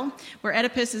Seattle, where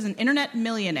Oedipus is an internet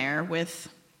millionaire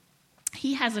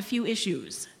he has a few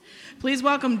issues. Please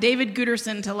welcome David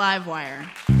Guterson to Livewire.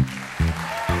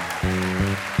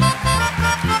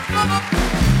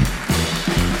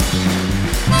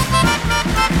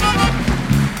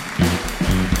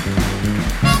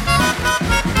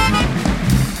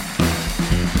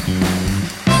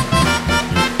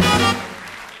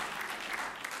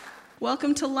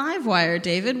 Welcome to Livewire,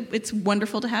 David. It's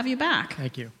wonderful to have you back.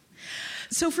 Thank you.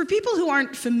 So for people who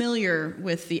aren't familiar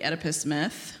with the Oedipus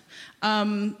myth,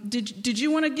 did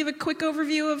you want to give a quick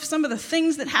overview of some of the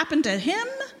things that happened to him?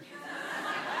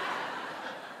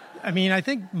 I mean, I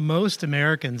think most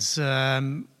Americans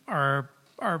are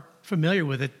familiar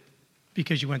with it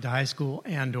because you went to high school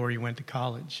and or you went to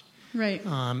college. Right.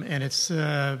 And it's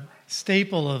a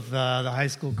staple of the high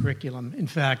school curriculum. In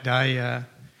fact, I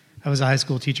was a high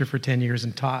school teacher for 10 years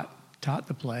and taught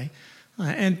the play.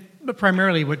 But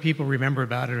primarily what people remember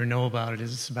about it or know about it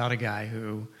is it's about a guy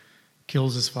who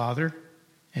kills his father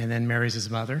and then marries his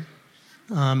mother.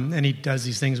 And he does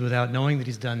these things without knowing that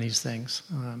he's done these things.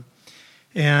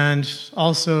 And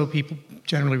also people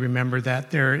generally remember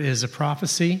that there is a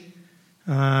prophecy.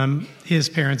 His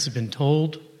parents have been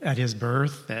told at his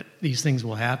birth that these things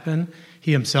will happen.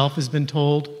 He himself has been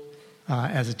told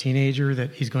as a teenager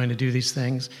that he's going to do these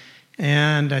things.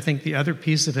 And I think the other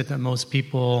piece of it that most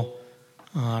people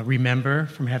remember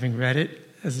from having read it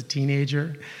as a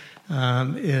teenager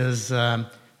is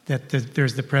that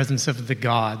there's the presence of the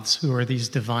gods, who are these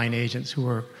divine agents who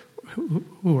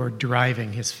are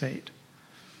driving his fate.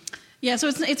 Yeah, so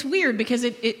it's weird because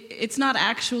it's not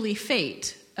actually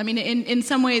fate. I mean, in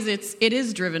some ways, it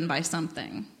is driven by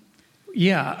something.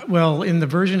 Yeah, well, in the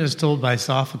version as told by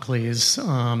Sophocles,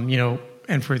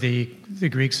 and for the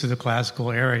Greeks of the classical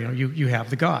era, you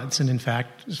have the gods. And in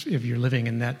fact, if you're living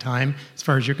in that time, as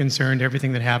far as you're concerned,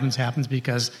 everything that happens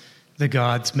because the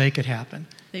gods make it happen.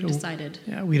 They've decided.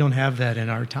 Yeah, we don't have that in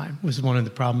our time. It was one of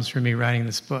the problems for me writing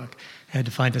this book. I had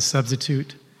to find a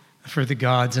substitute for the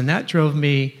gods, and that drove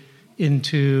me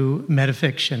into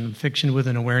metafiction, fiction with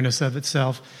an awareness of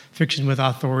itself, fiction with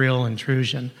authorial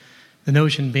intrusion. The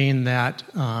notion being that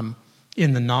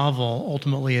in the novel,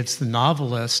 ultimately it's the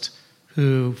novelist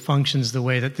who functions the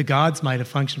way that the gods might have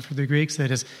functioned for the Greeks.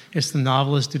 That is, it's the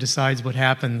novelist who decides what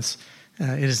happens.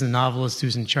 It is the novelist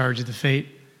who's in charge of the fate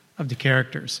of the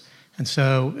characters. And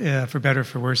so, for better or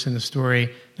for worse in the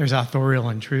story, there's authorial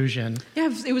intrusion.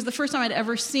 Yeah, it was the first time I'd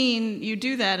ever seen you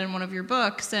do that in one of your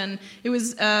books, and it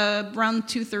was around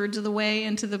 2/3 of the way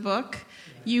into the book.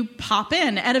 You pop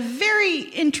in at a very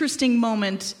interesting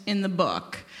moment in the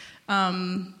book.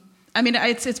 I mean,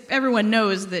 it's everyone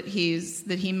knows that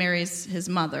he marries his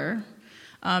mother,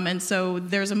 and so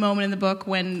there's a moment in the book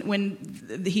when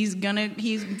he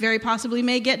very possibly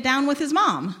may get down with his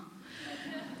mom.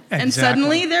 Exactly. And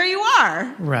suddenly, there you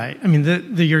are. Right. I mean,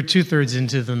 you're 2/3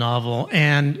 into the novel,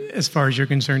 and as far as you're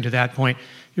concerned to that point,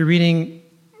 you're reading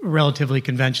a relatively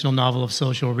conventional novel of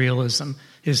social realism.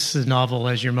 It's the novel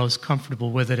as you're most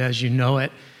comfortable with it, as you know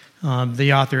it.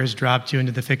 The author has dropped you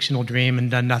into the fictional dream and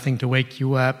done nothing to wake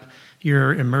you up.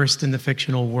 You're immersed in the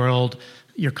fictional world.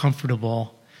 You're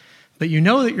comfortable. But you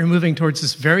know that you're moving towards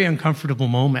this very uncomfortable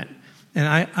moment.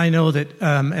 And I know that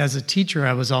as a teacher,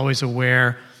 I was always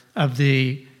aware of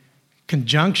the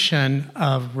conjunction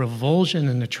of revulsion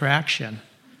and attraction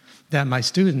that my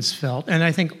students felt, and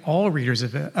I think all readers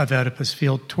of Oedipus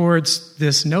feel towards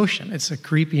this notion. It's a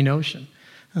creepy notion.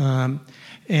 And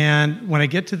when I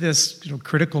get to this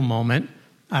critical moment,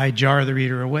 I jar the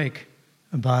reader awake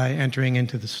by entering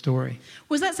into the story.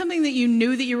 Was that something that you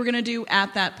knew that you were going to do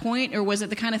at that point, or was it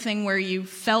the kind of thing where you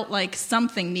felt like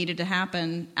something needed to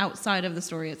happen outside of the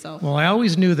story itself? Well, I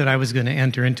always knew that I was going to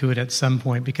enter into it at some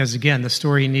point because, again, the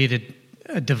story needed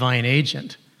a divine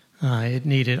agent. It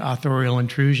needed authorial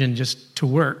intrusion just to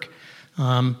work.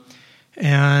 And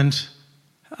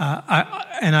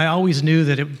I always knew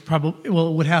that it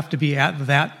would have to be at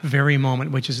that very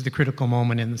moment, which is the critical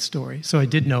moment in the story. So I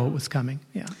did know it was coming,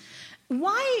 yeah.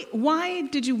 Why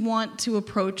did you want to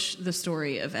approach the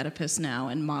story of Oedipus now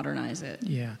and modernize it?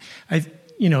 Yeah. It'd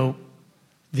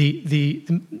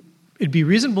be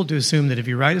reasonable to assume that if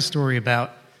you write a story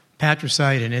about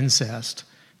patricide and incest,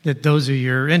 that those are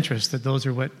your interests, that those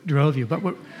are what drove you. But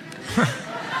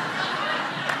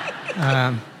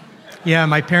Yeah,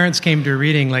 my parents came to a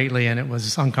reading lately, and it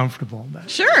was uncomfortable. But.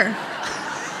 Sure.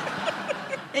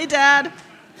 Hey, Dad.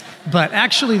 But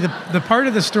actually, the part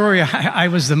of the story I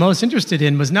was the most interested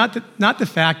in was not the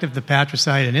fact of the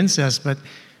patricide and incest, but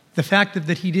the fact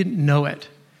that he didn't know it.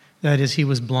 That is, he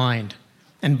was blind.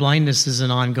 And blindness is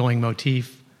an ongoing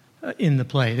motif in the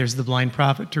play. There's the blind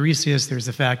prophet Tiresias. There's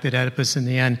the fact that Oedipus, in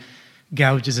the end,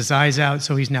 gouges his eyes out,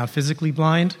 so he's now physically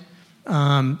blind.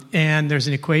 And there's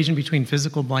an equation between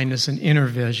physical blindness and inner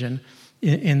vision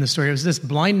in the story. It was this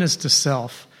blindness to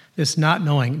self, this not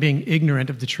knowing, being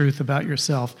ignorant of the truth about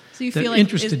yourself, so you that feel like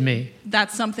interested me.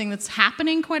 That's something that's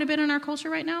happening quite a bit in our culture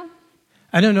right now?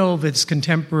 I don't know if it's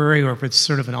contemporary or if it's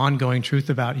sort of an ongoing truth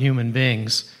about human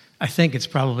beings. I think it's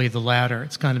probably the latter.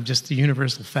 It's kind of just the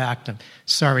universal fact, a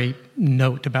sorry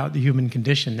note about the human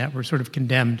condition, that we're sort of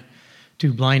condemned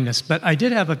to blindness. But I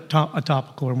did have a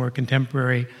topical or more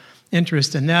contemporary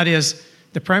interest, and that is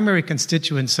the primary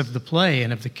constituents of the play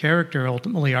and of the character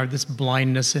ultimately are this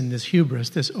blindness and this hubris,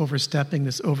 this overstepping,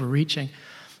 this overreaching.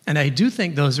 And I do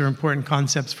think those are important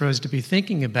concepts for us to be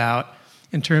thinking about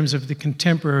in terms of the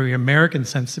contemporary American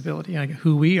sensibility, like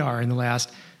who we are in the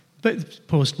last, but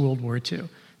post-World War II.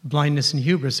 Blindness and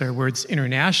hubris are words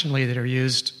internationally that are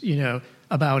used,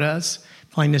 about us.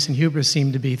 Blindness and hubris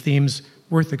seem to be themes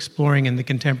worth exploring in the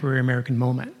contemporary American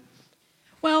moment.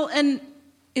 Well, and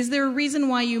is there a reason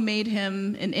why you made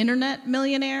him an internet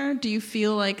millionaire? Do you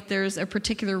feel like there's a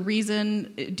particular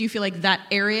reason? Do you feel like that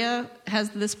area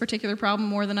has this particular problem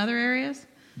more than other areas?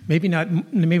 Maybe not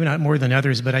more than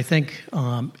others, but I think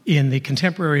in the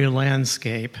contemporary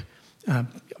landscape,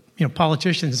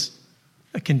 politicians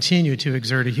continue to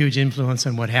exert a huge influence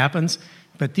on what happens.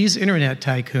 But these internet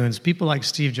tycoons, people like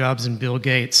Steve Jobs and Bill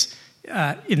Gates,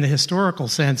 in the historical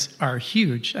sense, are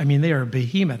huge. I mean, they are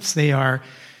behemoths. They are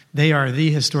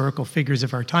the historical figures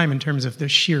of our time in terms of the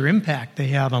sheer impact they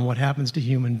have on what happens to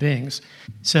human beings.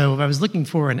 So if I was looking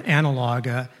for an analog,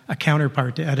 a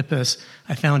counterpart to Oedipus,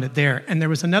 I found it there. And there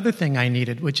was another thing I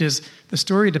needed, which is the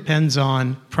story depends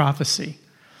on prophecy.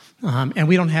 And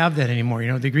we don't have that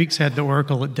anymore. The Greeks had the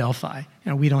oracle at Delphi.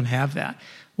 We don't have that.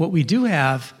 What we do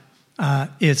have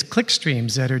is click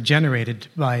streams that are generated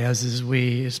by us as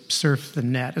we surf the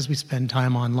net, as we spend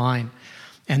time online.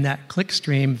 And that click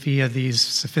stream via these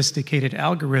sophisticated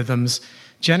algorithms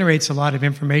generates a lot of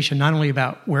information, not only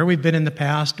about where we've been in the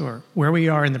past or where we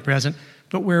are in the present,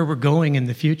 but where we're going in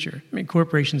the future. I mean,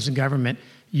 corporations and government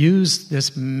use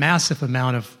this massive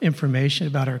amount of information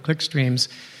about our click streams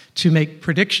to make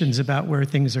predictions about where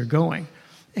things are going.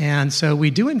 And so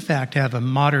we do, in fact, have a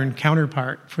modern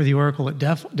counterpart for the oracle at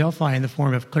Delphi in the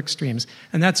form of click streams.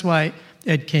 And that's why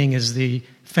Ed King is the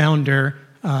founder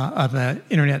of an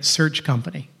internet search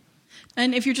company.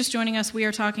 And if you're just joining us, we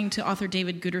are talking to author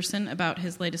David Guterson about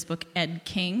his latest book, Ed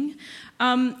King.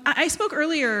 I spoke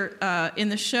earlier in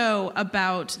the show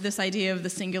about this idea of the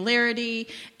singularity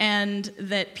and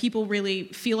that people really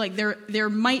feel like there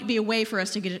might be a way for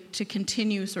us to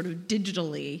continue sort of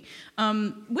digitally.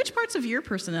 Which parts of your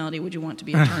personality would you want to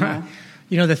be eternal?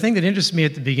 The thing that interested me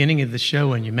at the beginning of the show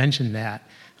when you mentioned that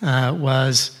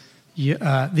was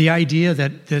the idea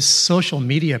that this social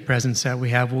media presence that we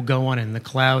have will go on in the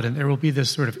cloud, and there will be this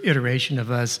sort of iteration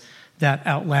of us that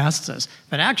outlasts us.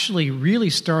 But actually, really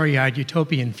starry-eyed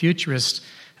utopian futurists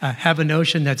have a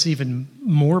notion that's even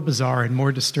more bizarre and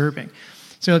more disturbing.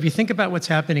 So if you think about what's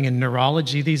happening in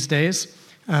neurology these days,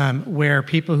 where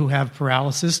people who have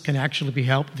paralysis can actually be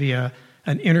helped via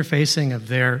an interfacing of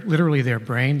their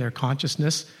brain, their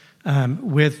consciousness,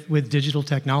 with digital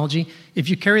technology. If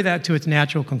you carry that to its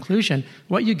natural conclusion,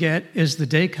 what you get is the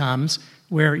day comes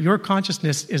where your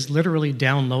consciousness is literally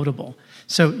downloadable.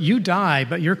 So you die,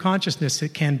 but your consciousness,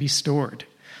 it can be stored.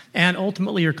 And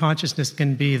ultimately, your consciousness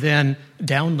can be then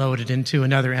downloaded into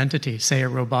another entity, say a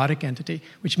robotic entity,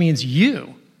 which means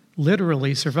you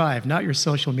literally survive, not your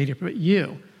social media, but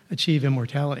you achieve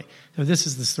immortality. So this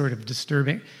is the sort of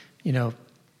disturbing,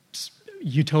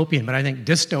 utopian, but I think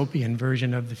dystopian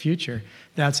version of the future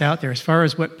that's out there. As far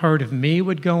as what part of me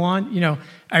would go on,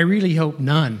 I really hope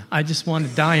none. I just want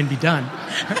to die and be done.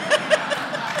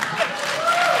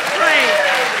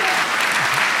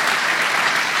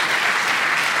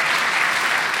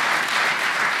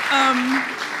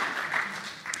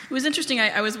 It was interesting.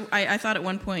 I thought at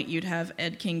one point you'd have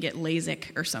Ed King get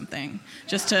LASIK or something,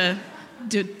 just to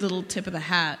do the little tip of the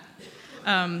hat.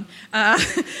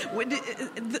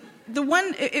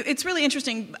 It's really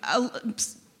interesting.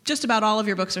 Just about all of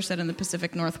your books are set in the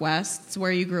Pacific Northwest. It's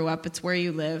where you grew up. It's where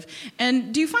you live.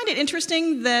 And do you find it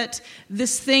interesting that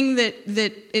this thing that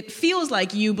it feels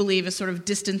like you believe is sort of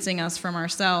distancing us from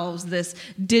ourselves, this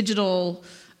digital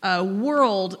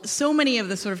world, so many of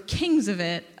the sort of kings of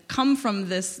it come from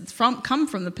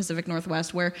the Pacific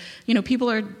Northwest, where people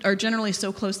are generally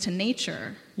so close to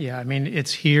nature. Yeah, I mean,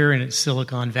 it's here, and it's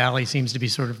Silicon Valley seems to be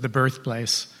sort of the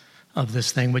birthplace of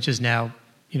this thing, which is now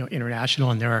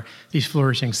international, and there are these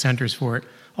flourishing centers for it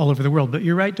all over the world. But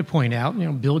you're right to point out,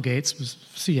 Bill Gates was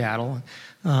Seattle.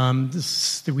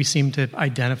 We seem to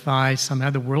identify, somehow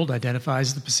the world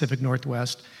identifies the Pacific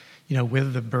Northwest,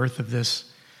 with the birth of this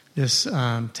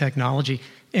technology.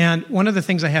 And one of the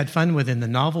things I had fun with in the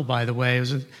novel, by the way,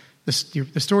 was the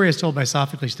story as told by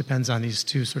Sophocles depends on these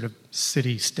two sort of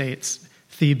city-states,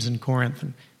 Thebes and Corinth.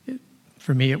 And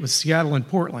for me, it was Seattle and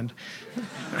Portland.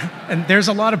 And there's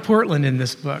a lot of Portland in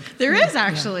this book. There is,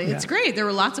 actually. Yeah. It's great. There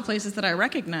were lots of places that I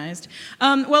recognized.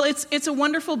 Well, it's a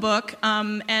wonderful book,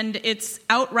 and it's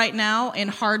out right now in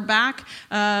hardback.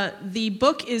 The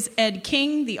book is Ed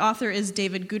King. The author is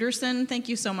David Guterson. Thank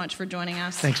you so much for joining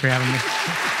us. Thanks for having me.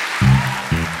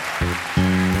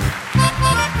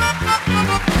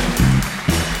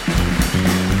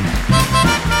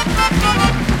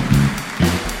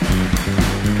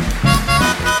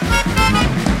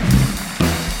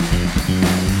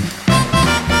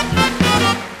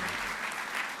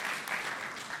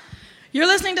 You're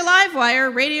listening to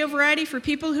Livewire, radio variety for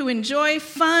people who enjoy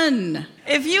fun.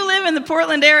 If you live in the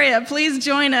Portland area, please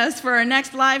join us for our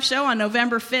next live show on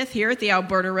November 5th here at the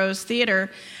Alberta Rose Theatre.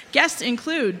 Guests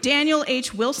include Daniel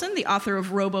H. Wilson, the author of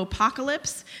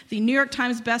Robopocalypse, the New York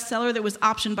Times bestseller that was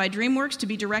optioned by DreamWorks to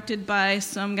be directed by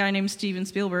some guy named Steven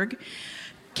Spielberg.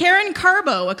 Karen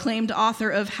Carbo, acclaimed author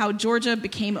of How Georgia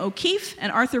Became O'Keefe,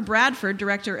 and Arthur Bradford,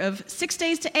 director of 6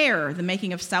 Days to Air, The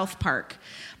Making of South Park.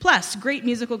 Plus, great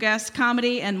musical guests,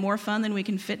 comedy, and more fun than we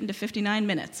can fit into 59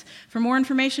 minutes. For more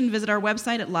information, visit our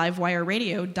website at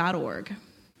livewireradio.org.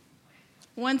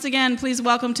 Once again, please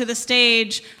welcome to the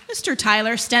stage Mr.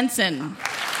 Tyler Stenson.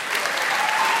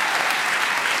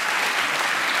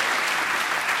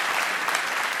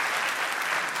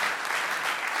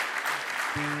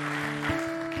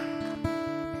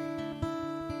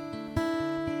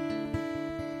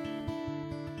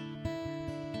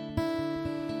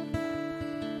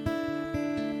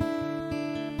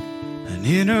 An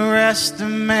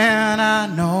interesting man I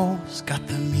know's got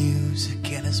the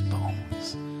music in his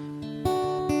bones.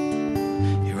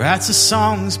 He writes the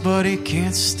songs, but he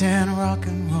can't stand rock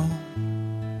and roll.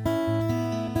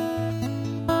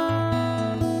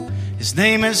 His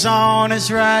name is on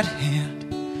his right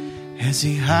hand as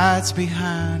he hides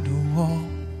behind a wall.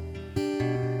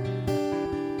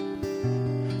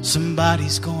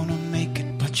 Somebody's gonna make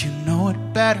it, but you know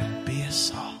it better be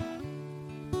us all.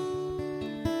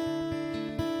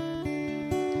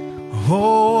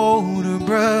 Older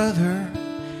brother,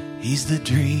 he's the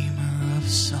dreamer of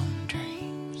some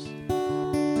dreams.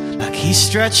 Like he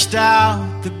stretched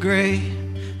out the gray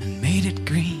and made it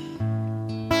green.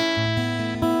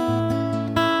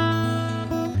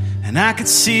 And I could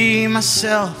see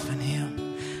myself in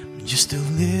him, just a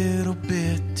little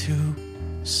bit too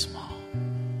small.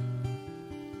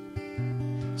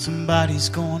 Somebody's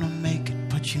gonna make it,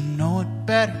 but you know it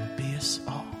better be us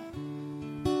all.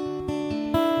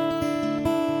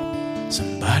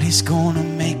 Somebody's gonna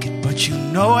make it, but you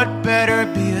know it better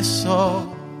be us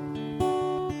all.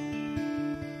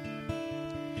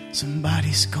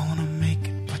 Somebody's gonna make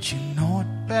it, but you know it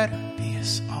better be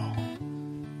us all.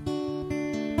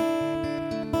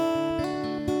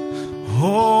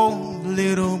 Oh,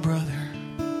 little brother,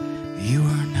 you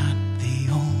are not the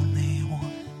only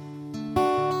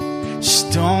one.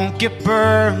 Just don't get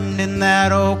burned in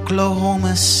that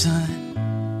Oklahoma sun.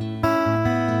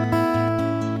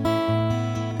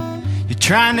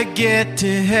 Trying to get to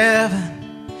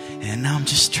heaven, and I'm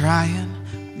just trying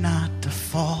not to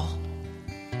fall.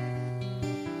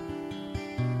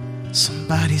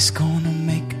 Somebody's gonna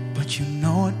make it, but you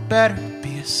know it better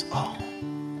be us all.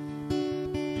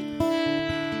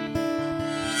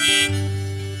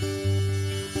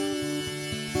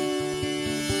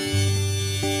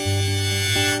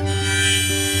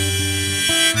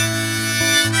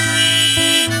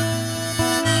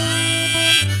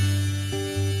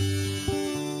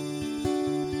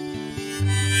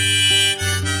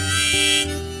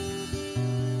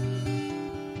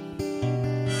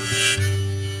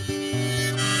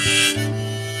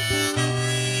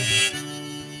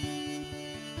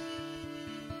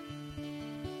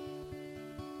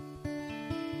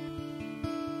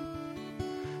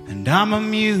 And I'm a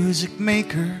music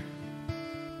maker,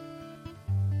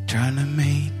 trying to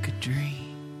make a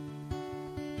dream.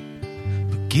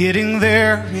 But getting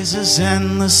there is as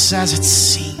endless as it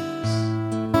seems.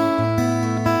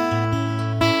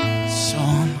 So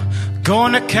I'm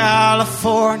going to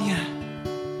California,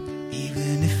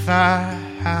 even if I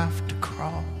have to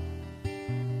crawl.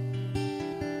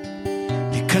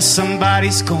 Because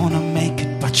somebody's gonna make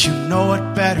it, but you know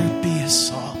it better be us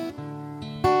all.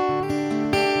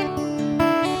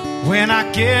 When I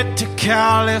get to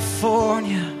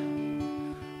California,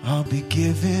 I'll be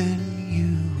giving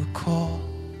you a call.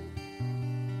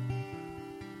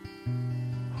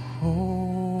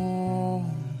 Oh,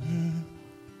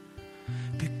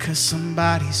 because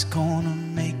somebody's gonna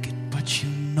make it, but you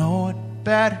know it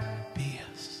better be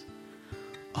us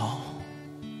all.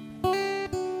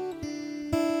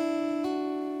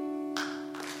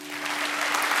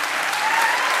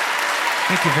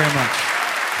 Thank you very much.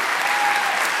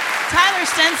 Tyler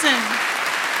Stenson.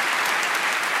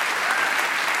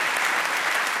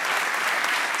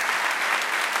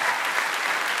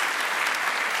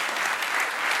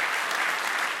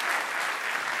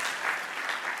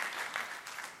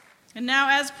 And now,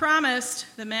 as promised,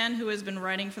 the man who has been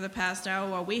writing for the past hour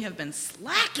while we have been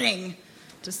slacking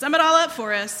to sum it all up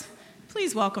for us,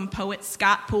 please welcome poet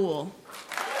Scott Poole.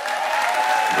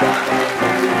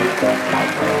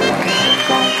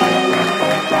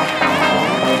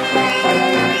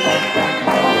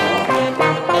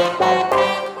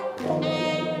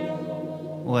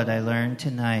 What I Learned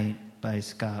Tonight by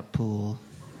Scott Poole.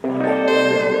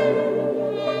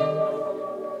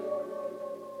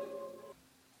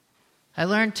 I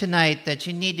learned tonight that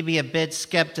you need to be a bit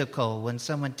skeptical when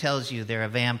someone tells you they're a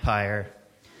vampire.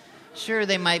 Sure,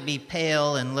 they might be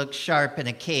pale and look sharp in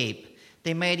a cape.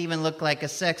 They might even look like a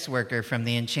sex worker from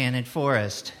the Enchanted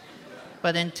Forest.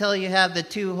 But until you have the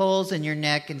 2 holes in your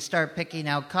neck and start picking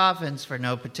out coffins for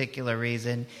no particular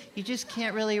reason, you just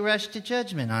can't really rush to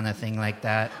judgment on a thing like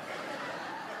that.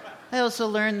 I also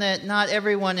learned that not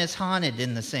everyone is haunted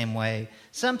in the same way.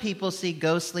 Some people see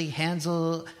ghostly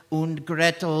Hansel und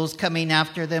Gretels coming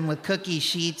after them with cookie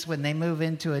sheets when they move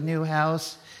into a new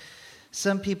house.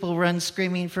 Some people run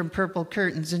screaming from purple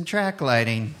curtains and track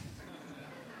lighting.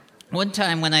 One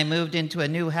time when I moved into a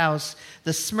new house,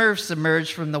 the Smurfs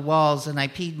emerged from the walls and I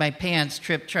peed my pants,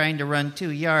 tripped trying to run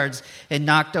 2 yards, and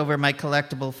knocked over my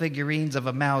collectible figurines of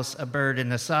a mouse, a bird,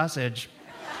 and a sausage.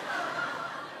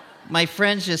 My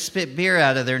friends just spit beer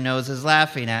out of their noses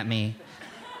laughing at me.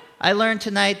 I learned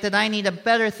tonight that I need a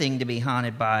better thing to be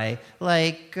haunted by,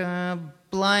 like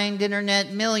blind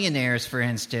internet millionaires, for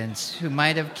instance, who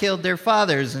might have killed their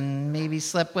fathers and maybe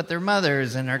slept with their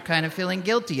mothers and are kind of feeling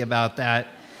guilty about that.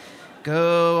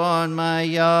 Go on my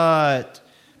yacht,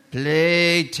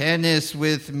 play tennis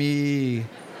with me,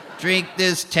 drink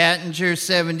this Tattinger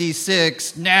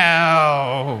 76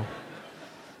 now.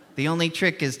 The only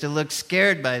trick is to look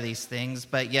scared by these things,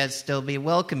 but yet still be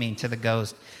welcoming to the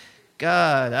ghost.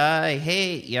 God, I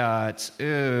hate yachts.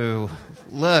 Ooh.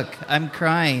 Look, I'm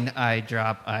crying. I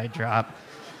drop.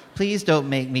 Please don't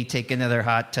make me take another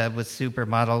hot tub with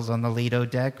supermodels on the Lido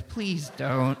deck. Please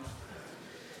don't.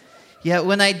 Yet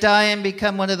when I die and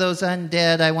become one of those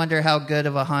undead, I wonder how good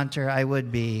of a haunter I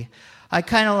would be. I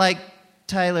kind of like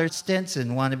Tyler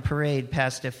Stenson wanted parade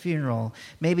past a funeral.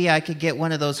 Maybe I could get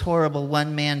one of those horrible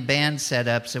one-man band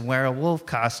setups and wear a wolf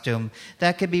costume.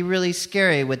 That could be really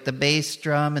scary with the bass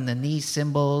drum and the knee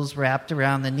cymbals wrapped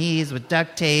around the knees with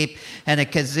duct tape and a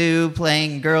kazoo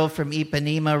playing Girl from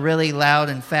Ipanema really loud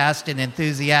and fast and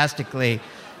enthusiastically.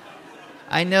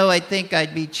 I think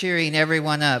I'd be cheering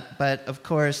everyone up, but of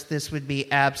course this would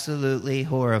be absolutely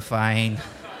horrifying.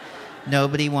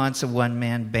 Nobody wants a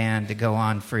one-man band to go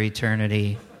on for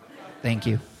eternity. Thank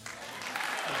you.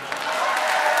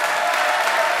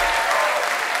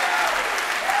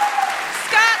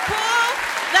 Scott Poole,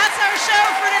 that's our show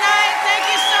for tonight. Thank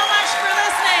you so much for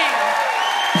listening.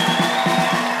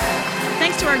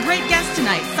 Thanks to our great guests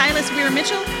tonight, Silas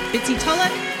Weir-Mitchell, Bitsy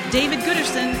Tulloch, David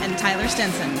Gooderson, and Tyler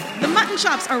Stenson. The Mutton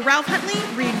Chops are Ralph Huntley,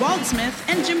 Reed Waldsmith,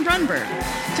 and Jim Brunberg.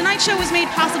 Tonight's show was made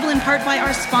possible in part by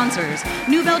our sponsors,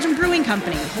 New Belgium Brewing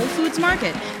Company, Whole Foods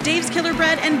Market, Dave's Killer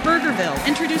Bread, and Burgerville,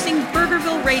 introducing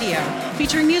Burgerville Radio,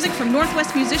 featuring music from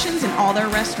Northwest musicians in all their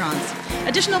restaurants.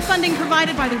 Additional funding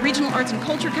provided by the Regional Arts and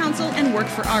Culture Council and Work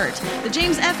for Art, the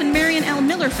James F. and Marion L.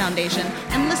 Miller Foundation,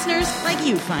 and listeners like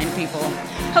you fine people.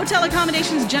 Hotel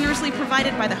accommodations generously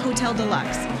provided by the Hotel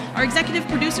Deluxe. Our executive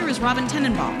producer is Robin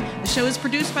Tenenbaum. The show is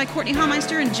produced by Courtney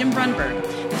Hameister and Jim Brunberg.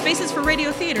 The faces for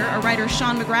Radio Theater are writers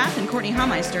Sean McGrath and Courtney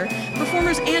Hameister,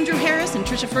 performers Andrew Harris and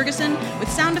Tricia Ferguson, with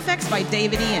sound effects by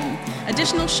David Ian.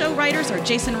 Additional show writers are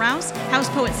Jason Rouse, house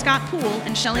poet Scott Poole,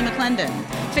 and Shelley McClendon.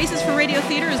 Faces for Radio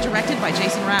Theater is directed by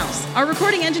Jason Rouse. Our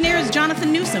recording engineer is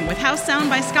Jonathan Newsom, with house sound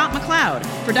by Scott McLeod.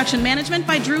 Production management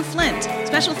by Drew Flint.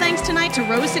 Special thanks tonight to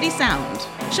Rose City Sound.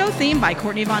 Show theme by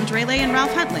Courtney Von Drele and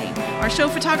Ralph Huntley. Our show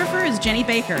photographer is Jenny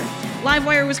Baker.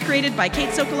 Livewire was created by Kate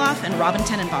Sokoloff and Robin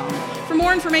Tenenbaum. For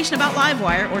more information about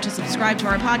Livewire or to subscribe to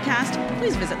our podcast,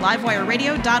 please visit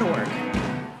livewireradio.org.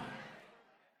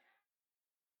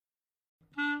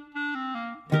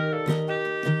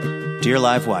 Dear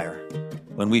Livewire,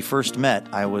 when we first met,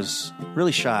 I was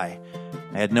really shy.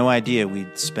 I had no idea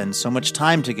we'd spend so much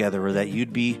time together or that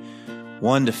you'd be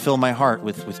one to fill my heart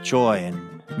with joy and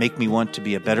make me want to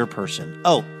be a better person.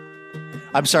 Oh,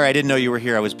 I'm sorry, I didn't know you were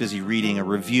here. I was busy reading a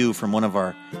review from one of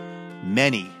our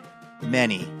many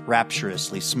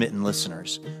rapturously smitten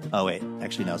listeners. Oh, wait,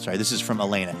 actually, no, sorry. This is from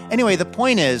Elena. Anyway, the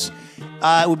point is,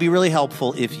 it would be really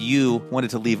helpful if you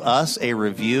wanted to leave us a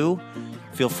review.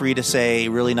 Feel free to say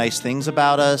really nice things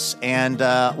about us, and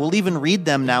we'll even read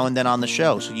them now and then on the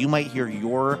show. So you might hear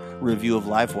your review of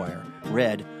Livewire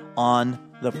read on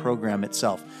the program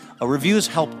itself. Reviews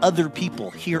help other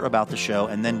people hear about the show,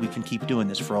 and then we can keep doing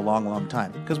this for a long, long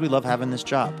time because we love having this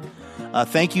job.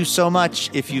 Thank you so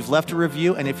much if you've left a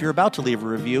review, and if you're about to leave a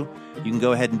review, you can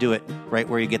go ahead and do it right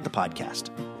where you get the podcast.